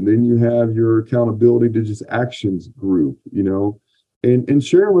GoPods, and then you have your accountability to just actions group, and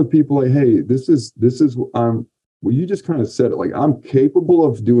sharing with people hey, this is well, you just kind of said it, I'm capable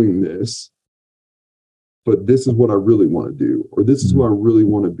of doing this, but this is what I really want to do, or this is who I really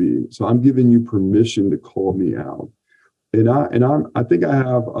want to be. So I'm giving you permission to call me out. And I think I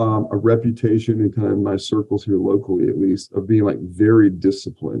have a reputation in kind of my circles here locally, at least, of being very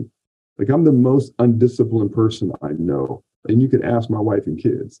disciplined. I'm the most undisciplined person I know. And you can ask my wife and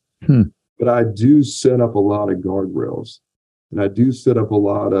kids, but I do set up a lot of guardrails, and I do set up a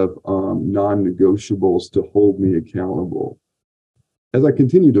lot of non-negotiables to hold me accountable as I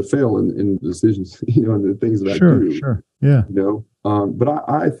continue to fail in decisions, and the things that I do. Sure. Yeah. But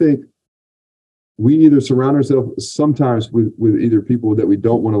I think we either surround ourselves sometimes with either people that we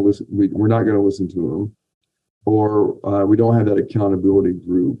don't want to listen, we're not going to listen to them, or we don't have that accountability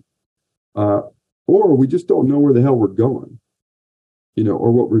group, or we just don't know where the hell we're going,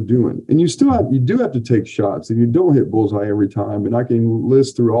 or what we're doing. And you do have to take shots, and you don't hit bullseye every time. And I can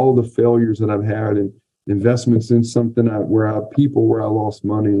list through all the failures that I've had and investments in something where I lost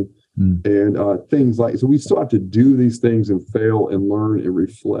money and things so we still have to do these things and fail and learn and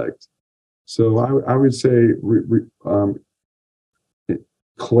reflect. So I would say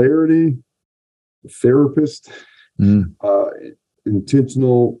clarity, therapist,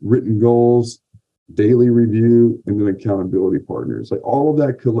 intentional written goals, daily review, and then accountability partners. All of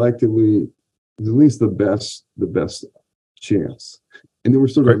that collectively is at least the best chance. And then we're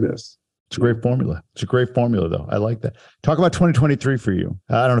still going to miss. It's a great formula. It's a great formula, though. I like that. Talk about 2023 for you.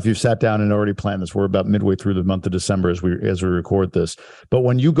 I don't know if you've sat down and already planned this. We're about midway through the month of December as we record this. But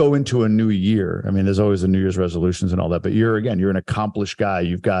when you go into a new year, I mean, there's always the New Year's resolutions and all that. But you're an accomplished guy.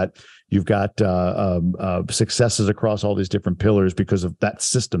 You've got successes across all these different pillars because of that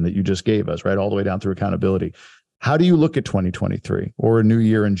system that you just gave us, right? All the way down through accountability. How do you look at 2023 or a new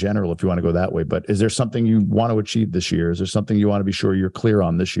year in general, if you want to go that way? But is there something you want to achieve this year? Is there something you want to be sure you're clear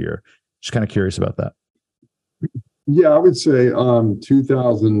on this year? Just kind of curious about that. Yeah, I would say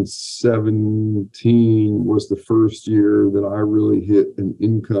 2017 was the first year that I really hit an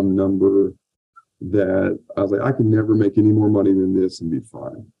income number that I was I can never make any more money than this and be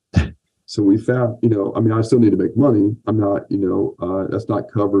fine. So we found, I still need to make money. I'm not, that's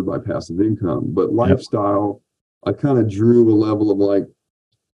not covered by passive income, but lifestyle, I kind of drew a level of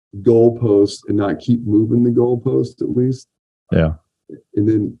goalposts and not keep moving the goalpost at least. Yeah. And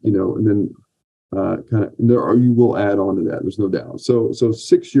then, you will add on to that. There's no doubt. So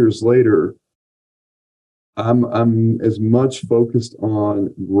 6 years later, I'm as much focused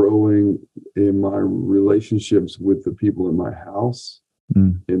on growing in my relationships with the people in my house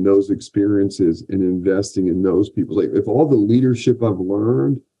and those experiences and investing in those people. If all the leadership I've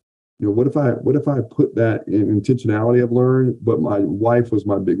learned, what if I put that in intentionality I've learned, but my wife was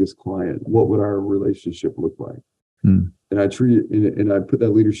my biggest client? What would our relationship look like? And I treat it, and I put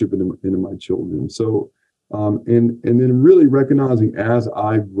that leadership into my children. So, and then really recognizing as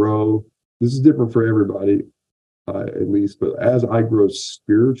I grow, this is different for everybody, at least, but as I grow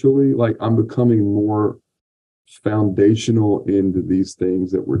spiritually, I'm becoming more foundational into these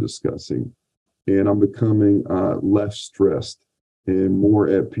things that we're discussing, and I'm becoming less stressed and more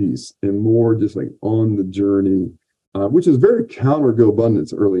at peace and more just on the journey, which is very counter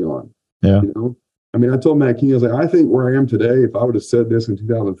GoBundance early on. Yeah. I told Matt King, I was I think where I am today, if I would have said this in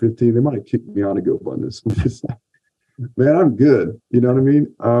 2015, they might have kicked me out of GoBundance. Man, I'm good. You know what I mean?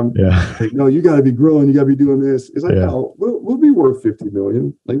 No, you got to be growing. You got to be doing this. It's no, we'll be worth 50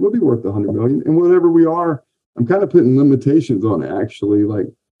 million. We'll be worth 100 million. And whatever we are, I'm kind of putting limitations on actually,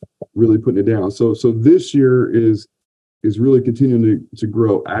 really putting it down. So this year is really continuing to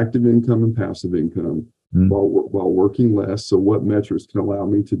grow active income and passive income while working less. So what metrics can allow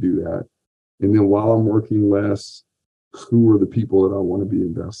me to do that? And then while I'm working less, who are the people that I want to be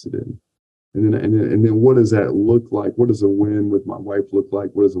invested in? And then what does that look like? What does a win with my wife look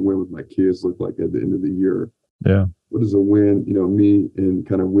like? What does a win with my kids look like at the end of the year? Yeah. What does a win, me and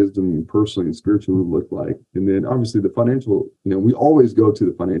kind of wisdom personally and spiritually look like? And then obviously the financial, we always go to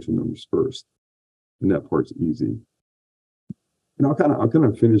the financial numbers first, and that part's easy. And I'll kind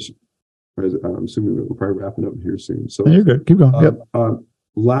of finish. I'm assuming we're probably wrapping up here soon. So you're good. Keep going. Yep.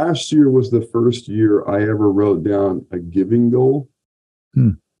 Last year was the first year I ever wrote down a giving goal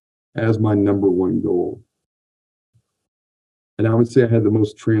as my number one goal. And I would say I had the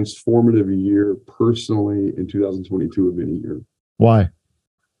most transformative year personally in 2022 of any year. Why?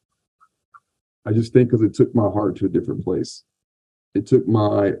 I just think because it took my heart to a different place. It took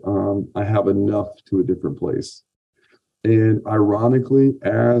my I have enough to a different place. And ironically,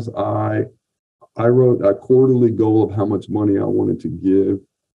 as I wrote a quarterly goal of how much money I wanted to give,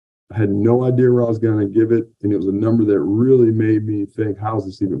 I had no idea where I was going to give it. And it was a number that really made me think, how is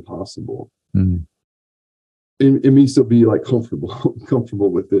this even possible? And me still be like comfortable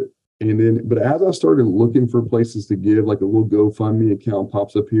with it. But as I started looking for places to give, like a little GoFundMe account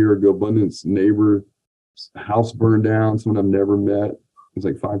pops up here, GoBundance neighbor house burned down, someone I've never met. It's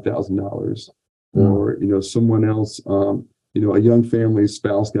like $5,000. Or, someone else, a young family's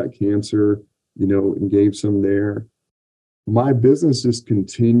spouse got cancer, and gave some there. My business just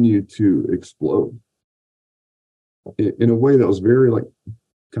continued to explode in a way that was very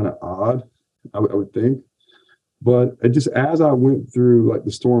kind of odd, I would think. But as I went through like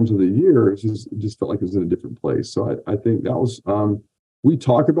the storms of the year, it just felt like it was in a different place. So I think that was, we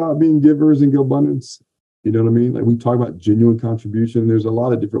talk about being givers in GoBundance. You know what I mean? Like we talk about genuine contribution. There's a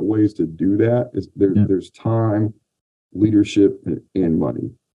lot of different ways to do that. There's time, leadership, and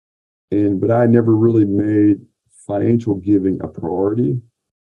money. But I never really made financial giving a priority.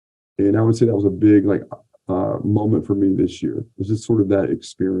 And I would say that was a big moment for me this year. It was just sort of that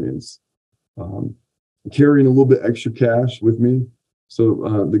experience. Carrying a little bit extra cash with me.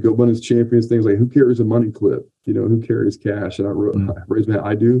 So the GoBundance champions, things like who carries a money clip? Who carries cash? And I raised my hand,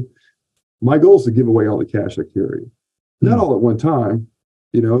 I do. My goal is to give away all the cash I carry. Not all at one time,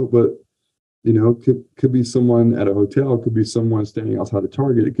 but, could be someone at a hotel, could be someone standing outside of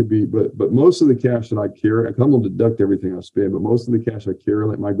Target. It could be, but most of the cash that I carry, I'm going to deduct everything I spend, but most of the cash I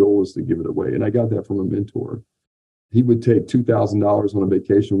carry, my goal is to give it away. And I got that from a mentor. He would take $2,000 on a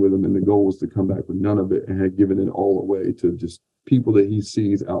vacation with him, and the goal was to come back with none of it, and had given it all away to just people that he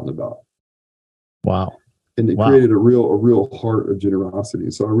sees out and about. Wow. And it created a real heart of generosity.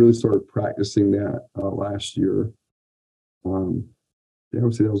 So I really started practicing that last year. I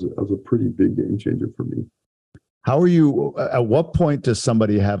would say that was a pretty big game changer for me. How are you? At what point does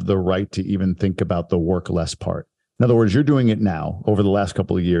somebody have the right to even think about the work less part? In other words, you're doing it now over the last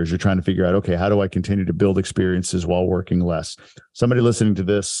couple of years. You're trying to figure out, okay, how do I continue to build experiences while working less? Somebody listening to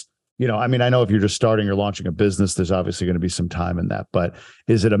this, I know if you're just starting or launching a business, there's obviously going to be some time in that, but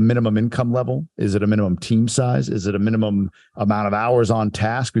is it a minimum income level? Is it a minimum team size? Is it a minimum amount of hours on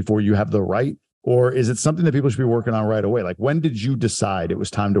task before you have the right? Or is it something that people should be working on right away? Like, when did you decide it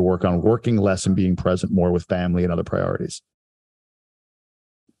was time to work on working less and being present more with family and other priorities?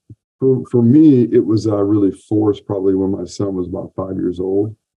 For me, it was really forced probably when my son was about 5 years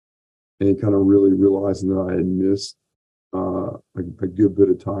old, and kind of really realizing that I had missed a good bit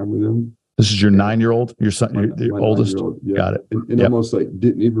of time with him. This is your 9-year-old, your son, your oldest. Yeah. Got it. And almost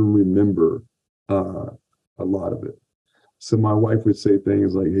didn't even remember a lot of it. So my wife would say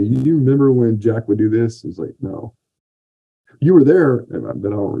things like, "Hey, you remember when Jack would do this?" It's like, "No, you were there, but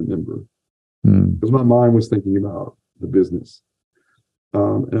I don't remember," because my mind was thinking about the business.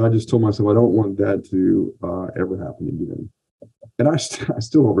 And I just told myself, I don't want that to ever happen again. And I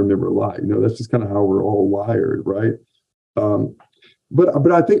still don't remember a lot. That's just kind of how we're all wired, right?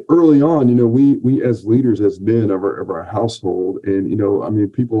 But I think early on, we as leaders, as men of our household,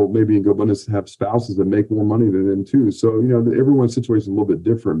 and people maybe in GoBundance have spouses that make more money than them too. So everyone's situation is a little bit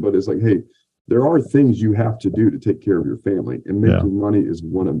different. But it's like, hey, there are things you have to do to take care of your family, and making money is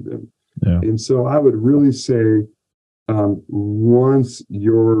one of them. Yeah. And so I would really say, once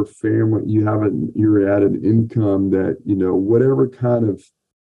your family, you're at an income that, whatever kind of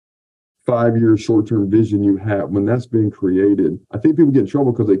 5-year short-term vision you have, when that's being created, I think people get in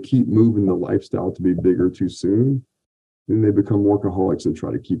trouble because they keep moving the lifestyle to be bigger too soon. Then they become workaholics and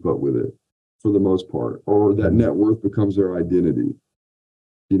try to keep up with it for the most part, or that net worth becomes their identity.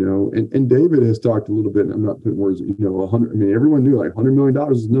 And David has talked a little bit, and I'm not putting words, 100, everyone knew $100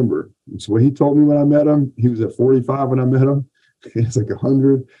 million is the number. It's what he told me when I met him. He was at 45 when I met him. It's like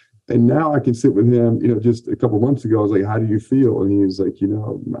 100. And now I can sit with him, just a couple of months ago, I was like, "How do you feel?" And he was like, "It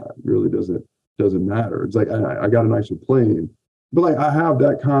really doesn't matter. It's like, I got a nicer plane, but like I have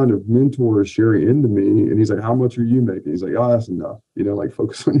that kind of mentor sharing into me, and he's like, "How much are you making?" He's like, "Oh, that's enough." Like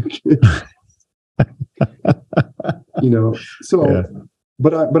focus on your kids. So, Yeah.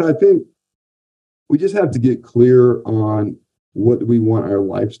 but I think we just have to get clear on what we want our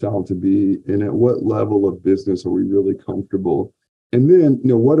lifestyle to be, and at what level of business are we really comfortable. And then,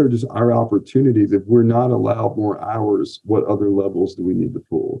 what are just our opportunities? If we're not allowed more hours, what other levels do we need to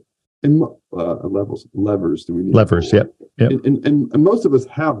pull? And levers do we need to Levers. pull? Yep. Yep. And most of us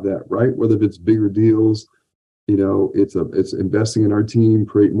have that, right? Whether it's bigger deals, it's investing in our team,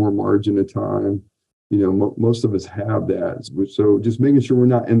 create more margin of time. Most of us have that. So just making sure we're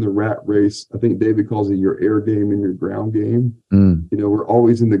not in the rat race. I think David calls it your air game and your ground game. We're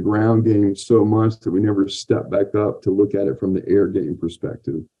always in the ground game so much that we never step back up to look at it from the air game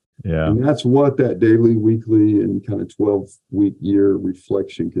perspective. Yeah. And that's what that daily, weekly, and kind of 12-week year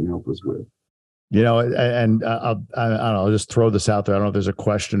reflection can help us with. And I don't know, I'll just throw this out there. I don't know if there's a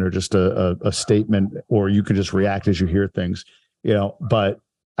question or just a statement, or you can just react as you hear things, but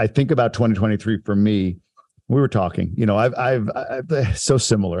I think about 2023 for me. We were talking, I've so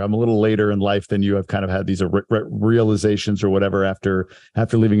similar. I'm a little later in life than you. I've kind of had these realizations or whatever after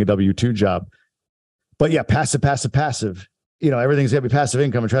leaving a W-2 job. But yeah, passive. Everything's got to be passive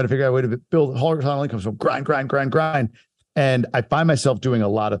income and try to figure out a way to build horizontal income. So grind. And I find myself doing a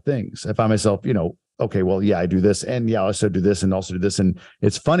lot of things. I find myself, okay, well, yeah, I do this, and yeah, I also do this and also do this. And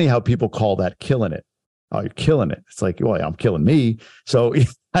it's funny how people call that killing it. Oh, you're killing it. It's like, well, I'm killing me. So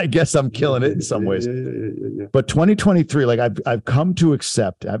I guess I'm killing it in some ways. Yeah. But 2023, like I've come to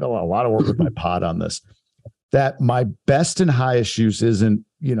accept, I've a lot of work with my pod on this, that my best and highest use isn't,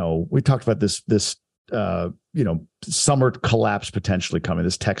 we talked about this summer collapse potentially coming,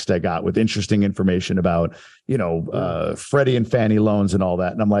 this text I got with interesting information about, Freddie and Fannie loans and all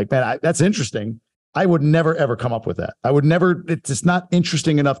that. And I'm like, man, that's interesting. I would never, ever come up with that. It's not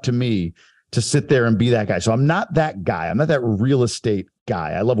interesting enough to me to sit there and be that guy. So I'm not that guy. I'm not that real estate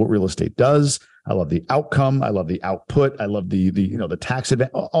guy. I love what real estate does. I love the outcome. I love the output. I love the tax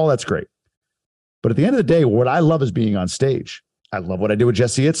advantage. All that's great. But at the end of the day, what I love is being on stage. I love what I did with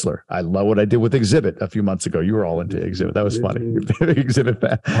Jesse Itzler. I love what I did with Exhibit a few months ago. You were all into Exhibit. That was funny. Exhibit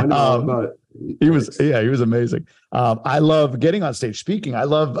fan. I know about it. He was amazing. I love getting on stage speaking. I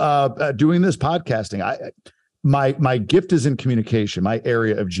love doing this podcasting. My gift is in communication. My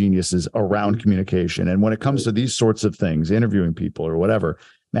area of genius is around communication. And when it comes to these sorts of things, interviewing people or whatever,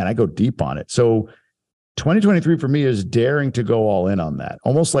 man, I go deep on it. So 2023 for me is daring to go all in on that,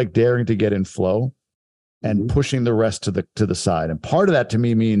 almost like daring to get in flow and pushing the rest to the side. And part of that to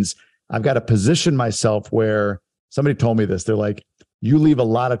me means I've got to position myself where somebody told me this. They're like, you leave a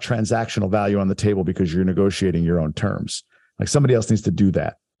lot of transactional value on the table because you're negotiating your own terms. Like somebody else needs to do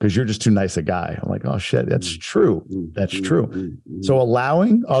that because you're just too nice a guy. I'm like, oh shit, that's true. That's true. So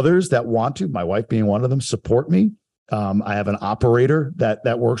allowing others that want to, my wife being one of them, support me. I have an operator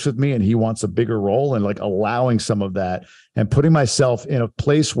that works with me and he wants a bigger role, and like allowing some of that and putting myself in a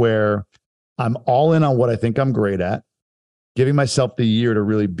place where I'm all in on what I think I'm great at, giving myself the year to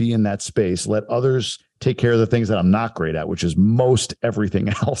really be in that space, let others take care of the things that I'm not great at, which is most everything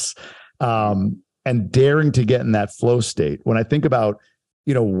else. And daring to get in that flow state. When I think about,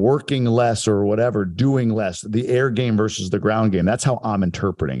 working less or whatever, doing less, the air game versus the ground game, that's how I'm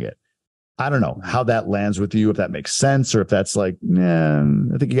interpreting it. I don't know how that lands with you, if that makes sense, or if that's like,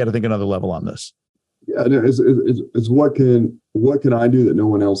 I think you got to think another level on this. Yeah, no, it's what can I do that no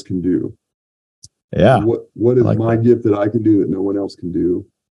one else can do? Yeah. What is my gift that I can do that no one else can do?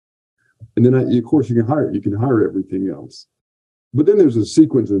 And then of course you can hire everything else. But then there's a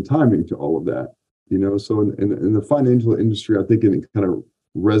sequence and timing to all of that, So in the financial industry, I think in kind of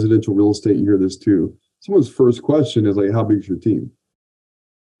residential real estate, you hear this too. Someone's first question is like, how big is your team?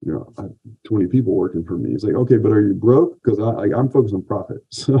 I have 20 people working for me. It's like, okay, but are you broke? Because I'm focused on profit.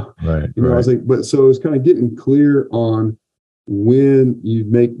 So, right. I was like, but so it's kind of getting clear on when you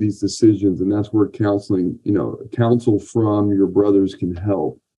make these decisions, and that's where counseling, counsel from your brothers can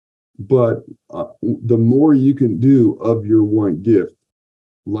help. But the more you can do of your one gift,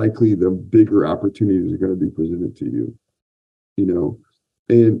 likely the bigger opportunities are going to be presented to you.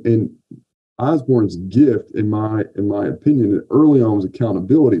 And Osborne's gift, in my opinion, early on was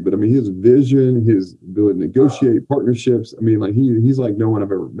accountability. But I mean, his vision, his ability to negotiate partnerships. I mean, like he's like no one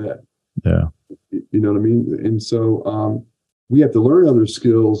I've ever met. Yeah. You know what I mean? And so we have to learn other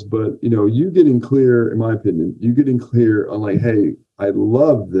skills, but you getting clear, in my opinion, you getting clear on like, hey, I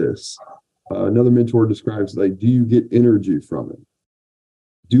love this. Another mentor describes like, do you get energy from it?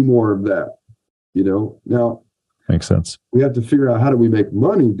 Do more of that. Now, Makes sense. We have to figure out how do we make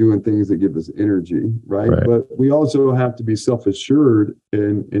money doing things that give us energy, right? But we also have to be self-assured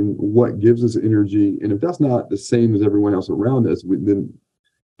in what gives us energy. And if that's not the same as everyone else around us, then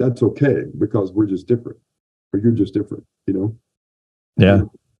that's okay, because we're just different, or you're just different, you know? Yeah.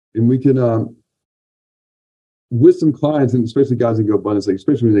 And we can, with some clients, and especially guys in GoBundance, like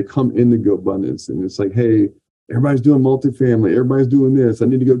especially when they come into GoBundance and it's like, hey, everybody's doing multifamily, everybody's doing this, I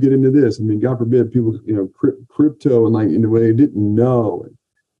need to go get into this. I mean, God forbid people, you know, crypto, and like in a way they didn't know.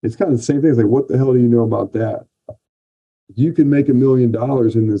 It's kind of the same thing. It's like, what the hell do you know about that? You can make $1 million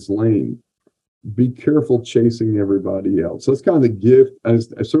in this lane. Be careful chasing everybody else. So it's kind of the gift, and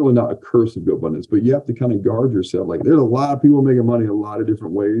it's certainly not a curse of GoBundance, but you have to kind of guard yourself. Like, there's a lot of people making money a lot of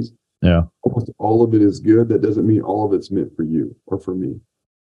different ways. Yeah. Almost all of it is good. That doesn't mean all of it's meant for you or for me,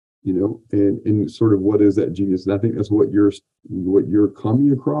 you know, and sort of what is that genius? And I think that's what you're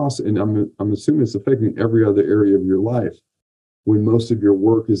coming across. And I'm assuming it's affecting every other area of your life, when most of your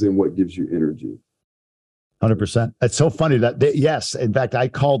work is in what gives you energy. 100%. It's so funny that yes. In fact, I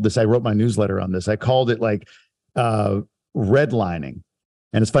wrote my newsletter on this. I called it like redlining.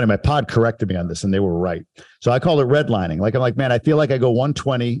 And it's funny, my pod corrected me on this and they were right. So I called it redlining. Like, I'm like, man, I feel like I go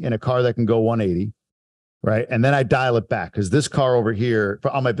 120 in a car that can go 180. Right. And then I dial it back, because this car over here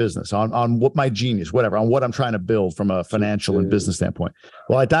on my business, on what my genius, whatever, on what I'm trying to build from a financial and business standpoint.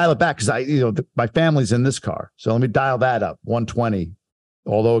 Well, I dial it back because my family's in this car. So let me dial that up 120,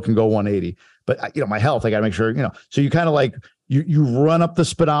 although it can go 180. But my health, I got to make sure, so you kind of like you run up the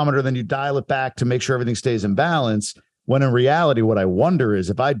speedometer, then you dial it back to make sure everything stays in balance. When in reality, what I wonder is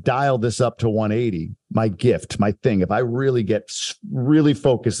if I dial this up to 180, my gift, my thing, if I really get really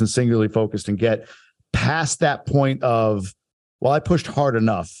focused and singularly focused and get past that point of, well, I pushed hard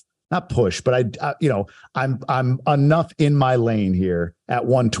enough, not push, but I'm enough in my lane here at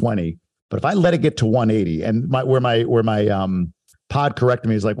 120. But if I let it get to 180, and where my pod corrected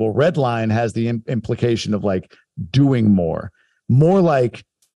me is like, well, red line has the implication of like doing more like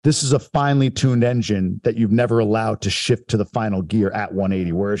this is a finely tuned engine that you've never allowed to shift to the final gear at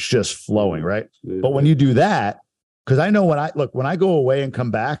 180 where it's just flowing, right? But when you do that, because I know when I go away and come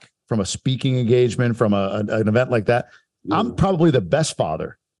back from a speaking engagement, from an event like that, I'm probably the best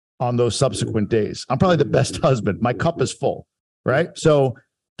father on those subsequent days. I'm probably the best husband. My cup is full, right? So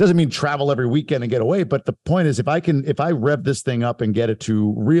doesn't mean travel every weekend and get away. But the point is, if I rev this thing up and get it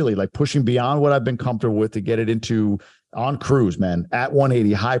to really like pushing beyond what I've been comfortable with to get it into on cruise, man, at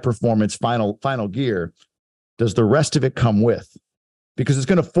 180, high performance, final gear, does the rest of it come with? Because it's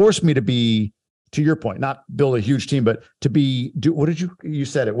going to force me to be, to your point, not build a huge team, but what did you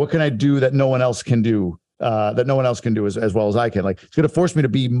said it? What can I do that no one else can do? That no one else can do as well as I can. Like, it's going to force me to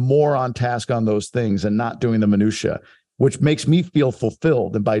be more on task on those things and not doing the minutia, which makes me feel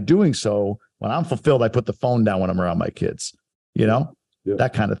fulfilled. And by doing so, when I'm fulfilled, I put the phone down when I'm around my kids,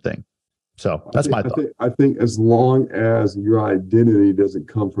 that kind of thing. So that's my thought. I think as long as your identity doesn't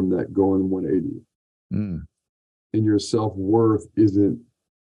come from that going 180 and your self-worth isn't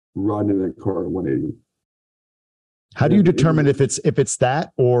riding that car at 180. How do you determine if it's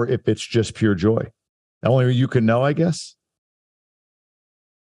that or if it's just pure joy? Only you can know, I guess.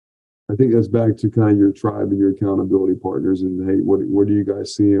 I think that's back to kind of your tribe and your accountability partners, and hey, what are you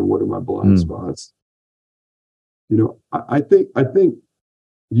guys seeing? What are my blind spots? I think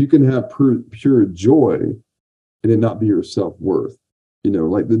you can have pure joy and it not be your self-worth.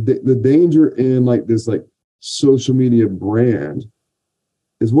 Like the danger in like this like social media brand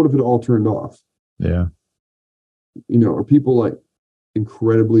is, what if it all turned off? Yeah. Are people like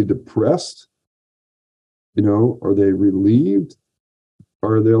incredibly depressed? Are they relieved?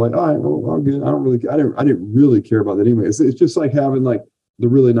 Or they're like, all right, well, I'm good. I didn't really care about that anyway. It's just like having like the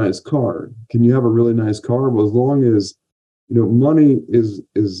really nice car. Can you have a really nice car? Well, as long as, money is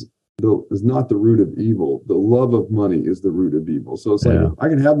not the root of evil. The love of money is the root of evil. So it's like, I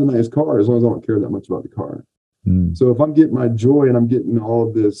can have the nice car as long as I don't care that much about the car. So if I'm getting my joy and I'm getting all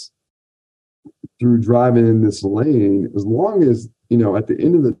of this through driving in this lane, as long as, at the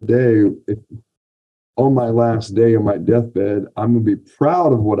end of the day, if on my last day on my deathbed, I'm going to be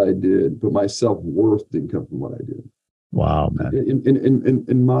proud of what I did, but my self-worth didn't come from what I did. Wow, man.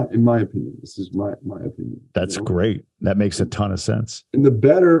 In my opinion, this is my opinion. That's great. That makes a ton of sense. And the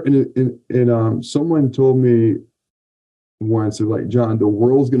better, and someone told me once, they're like, John, the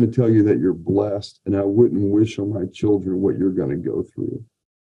world's going to tell you that you're blessed, and I wouldn't wish on my children what you're going to go through.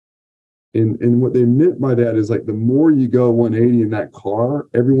 And what they meant by that is like, the more you go 180 in that car,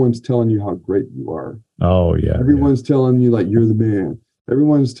 everyone's telling you how great you are. Oh yeah. Everyone's telling you like you're the man.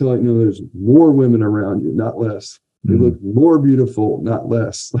 Everyone's telling there's more women around you, not less. They look more beautiful, not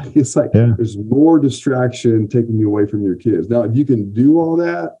less. Like it's like Yeah. there's more distraction taking you away from your kids. Now, if you can do all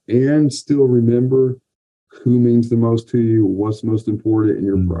that and still remember who means the most to you, what's most important in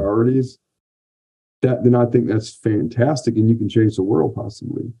your Mm. priorities, that then I think that's fantastic and you can change the world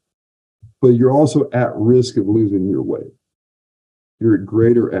possibly. But you're also at risk of losing your way. You're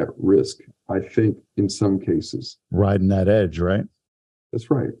greater at risk, I think, in some cases. Riding that edge, right? That's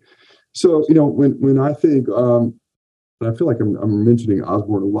right. So, when I think I feel like I'm mentioning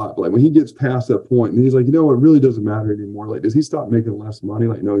Osborne a lot, but like when he gets past that point and he's like, it really doesn't matter anymore. Like, does he stop making less money?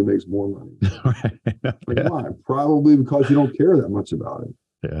 Like, no, he makes more money. Right. Like, Yeah. why? Probably because you don't care that much about it.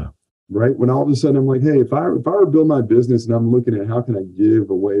 Yeah. Right. When all of a sudden I'm like, hey, if I were to build my business and I'm looking at how can I give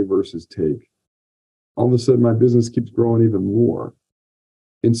away versus take, all of a sudden my business keeps growing even more.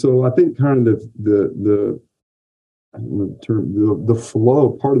 And so I think kind of the flow,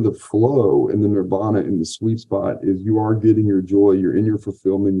 part of the flow in the nirvana in the sweet spot is you are getting your joy, you're in your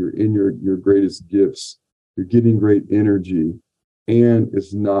fulfillment, you're in your greatest gifts, you're getting great energy, and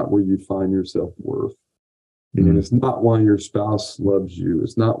it's not where you find your self-worth. And it's not why your spouse loves you,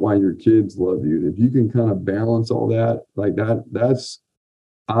 it's not why your kids love you. If you can kind of balance all that, like that's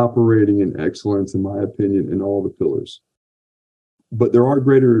operating in excellence, in my opinion, in all the pillars. But there are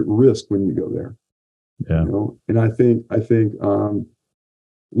greater risks when you go there. Yeah. And I think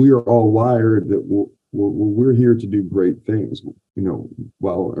we are all wired that we're here to do great things,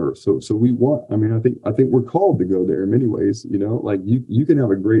 while on earth. So we want, I think we're called to go there in many ways, like you can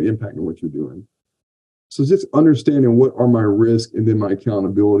have a great impact on what you're doing. So just understanding what are my risks and then my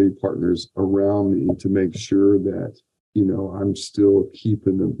accountability partners around me to make sure that, I'm still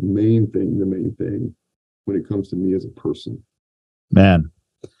keeping the main thing when it comes to me as a person. Man,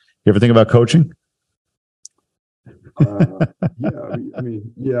 you ever think about coaching? I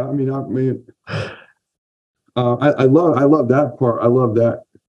love that part. I love that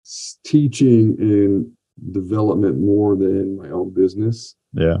teaching and development more than my own business.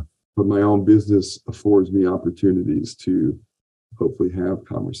 Yeah. But my own business affords me opportunities to hopefully have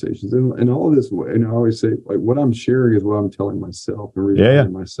conversations and all of this way. And I always say, like, what I'm sharing is what I'm telling myself and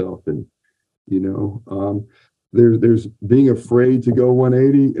reminding myself. And, there's being afraid to go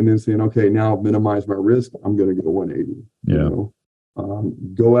 180 and then saying, okay, now I've minimized my risk. I'm going to go 180.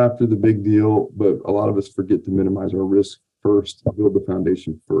 Go after the big deal. But a lot of us forget to minimize our risk first, build the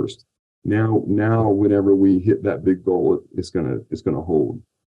foundation first. Now, whenever we hit that big goal, it's gonna hold.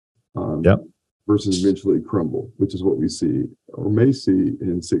 Versus eventually crumble, which is what we see or may see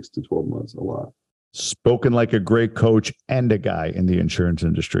in 6 to 12 months a lot. Spoken like a great coach and a guy in the insurance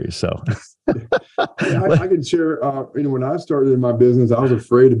industry. So I can share, when I started in my business, I was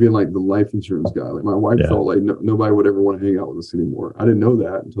afraid of being like the life insurance guy. Like my wife felt like nobody would ever want to hang out with us anymore. I didn't know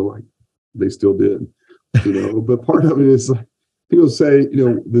that until like they still did, but part of it is like people say,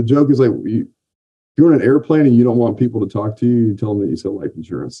 the joke is like, you're on an airplane and you don't want people to talk to you, you tell them that you sell life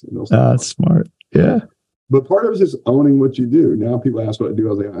insurance. That's smart. Yeah. But part of it is just owning what you do. Now people ask what I do.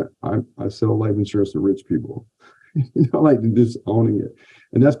 I was like, I sell life insurance to rich people. Like just owning it.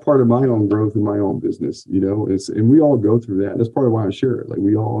 And that's part of my own growth in my own business, and we all go through that. That's part of why I share it. Like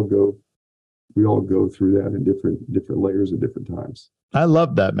we all go through that in different layers at different times. I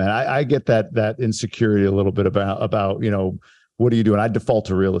love that, man. I get that insecurity a little bit about, what do you do? And I default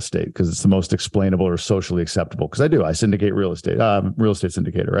to real estate because it's the most explainable or socially acceptable. Because I syndicate real estate, real estate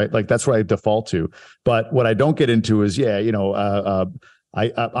syndicator, right? Like that's what I default to. But what I don't get into is,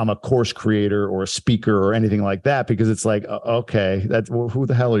 I'm a course creator or a speaker or anything like that, because it's like, okay, who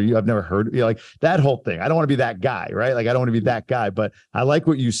the hell are you? I've never heard, like that whole thing. I don't want to be that guy, right? Like I don't want to be that guy. But I like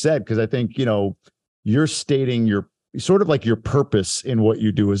what you said, because I think, you're stating your sort of like your purpose in what you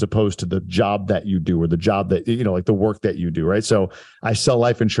do as opposed to the job that you do or the job that, like the work that you do. Right. So I sell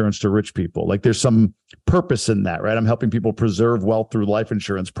life insurance to rich people. Like there's some purpose in that, right? I'm helping people preserve wealth through life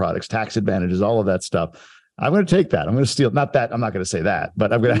insurance products, tax advantages, all of that stuff. I'm going to take that. I'm going to steal. Not that. I'm not going to say that,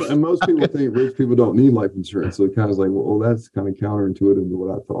 but I'm going to. And most people think rich people don't need life insurance. So it kind of like, well, that's kind of counterintuitive to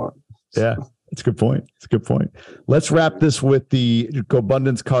what I thought. Yeah. That's a good point. It's a good point. Let's wrap this with the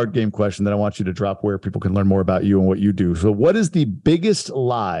GoBundance card game question that I want you to drop where people can learn more about you and what you do. So what is the biggest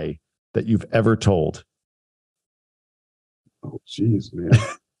lie that you've ever told? Oh, geez, man.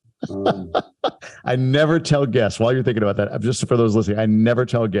 I never tell guests, while you're thinking about that, just for those listening, I never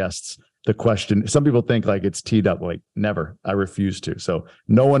tell guests the question. Some people think like it's teed up, like never. I refuse to. So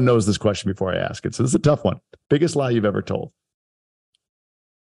no one knows this question before I ask it. So this is a tough one. Biggest lie you've ever told?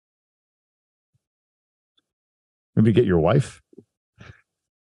 Maybe get your wife.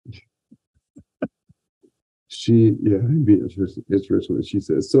 It'd be interesting what she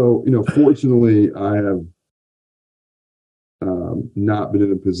says. So, fortunately, I have not been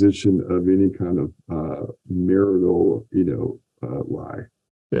in a position of any kind of marital, lie.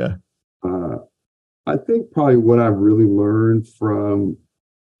 Yeah. I think probably what I've really learned from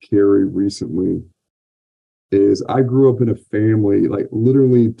Carrie recently is I grew up in a family, like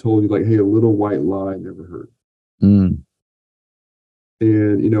literally told you, like, hey, a little white lie never hurt. Mm.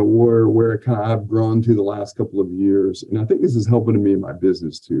 And where kind of I've grown to the last couple of years, and I think this is helping me in my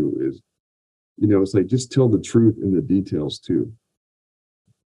business too, is it's like just tell the truth in the details too.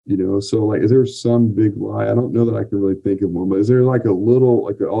 So like, is there some big lie? I don't know that I can really think of one, but is there like a little,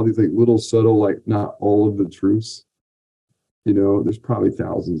 like all these like little subtle, like not all of the truths? There's probably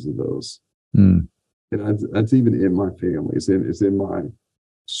thousands of those. Mm. And that's even in my family. It's in my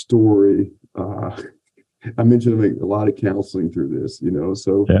story. I mentioned a lot of counseling through this,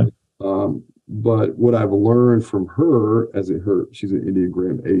 so, Yeah. But what I've learned from her she's an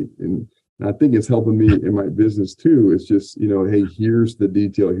Enneagram 8. And I think it's helping me in my business too. It's just, hey, here's the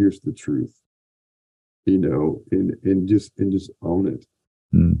detail, here's the truth, and just own it.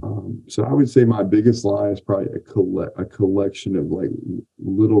 Mm. So I would say my biggest lie is probably a collection of like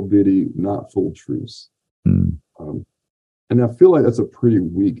little bitty, not full truths. Mm. And I feel like that's a pretty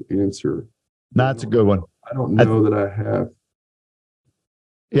weak answer. That's a good one. I don't know that I have.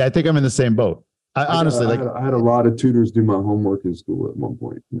 Yeah, I think I'm in the same boat. I had a lot of tutors do my homework in school at one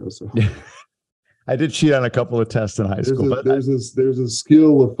point, so. Yeah. I did cheat on a couple of tests in high school. There's a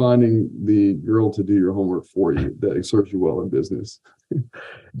skill of finding the girl to do your homework for you that serves you well in business.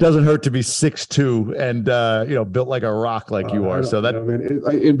 Doesn't hurt to be 6'2" and built like a rock like you are. So that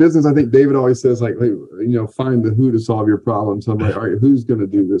in business, I think David always says like, find the who to solve your problems. So I'm like, all right, who's going to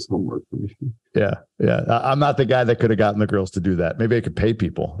do this homework for me? Yeah, yeah. I'm not the guy that could have gotten the girls to do that. Maybe I could pay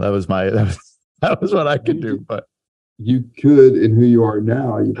people. That was what I could do. But you could, in who you are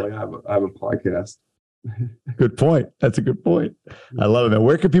now, you'd like, I have a podcast. Good point. That's a good point. I love it, man.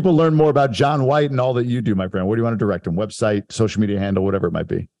 Where can people learn more about John White and all that you do, my friend? Where do you want to direct them? Website, social media handle, whatever it might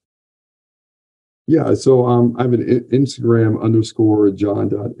be. Yeah. So I have an Instagram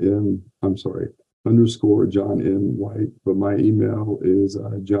 _John M White, but my email is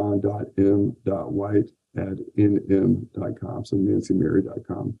john.m.white@nm.com. So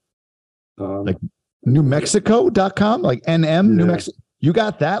nancymary.com. Like NewMexico.com, like NM, yeah. New Mexico. You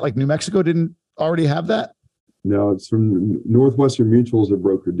got that? Like New Mexico didn't already have that? No, it's from Northwestern Mutual is a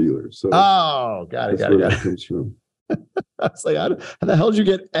broker dealer. So got it. That comes from. I was like, how the hell did you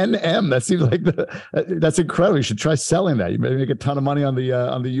get NM? That seems like that's incredible. You should try selling that. You may make a ton of money on the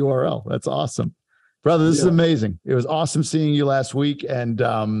URL. That's awesome, brother. This is amazing. It was awesome seeing you last week, and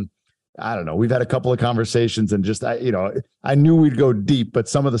I don't know. We've had a couple of conversations, and just I knew we'd go deep, but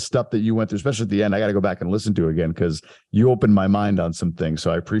some of the stuff that you went through, especially at the end, I got to go back and listen to again because you opened my mind on some things.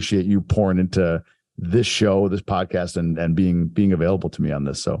 So I appreciate you pouring into this show, this podcast, and being available to me on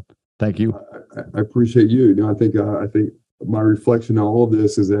this. So thank you. I appreciate you. I think my reflection on all of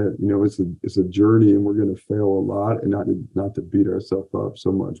this is that it's a journey, and we're going to fail a lot, and not to beat ourselves up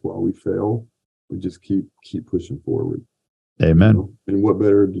so much while we fail. We just keep pushing forward. Amen. And what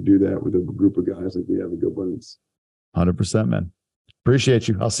better to do that with a group of guys like we have at GoBundance. 100%, man. Appreciate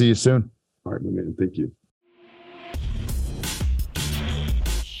you. I'll see you soon. All right, my man. Thank you.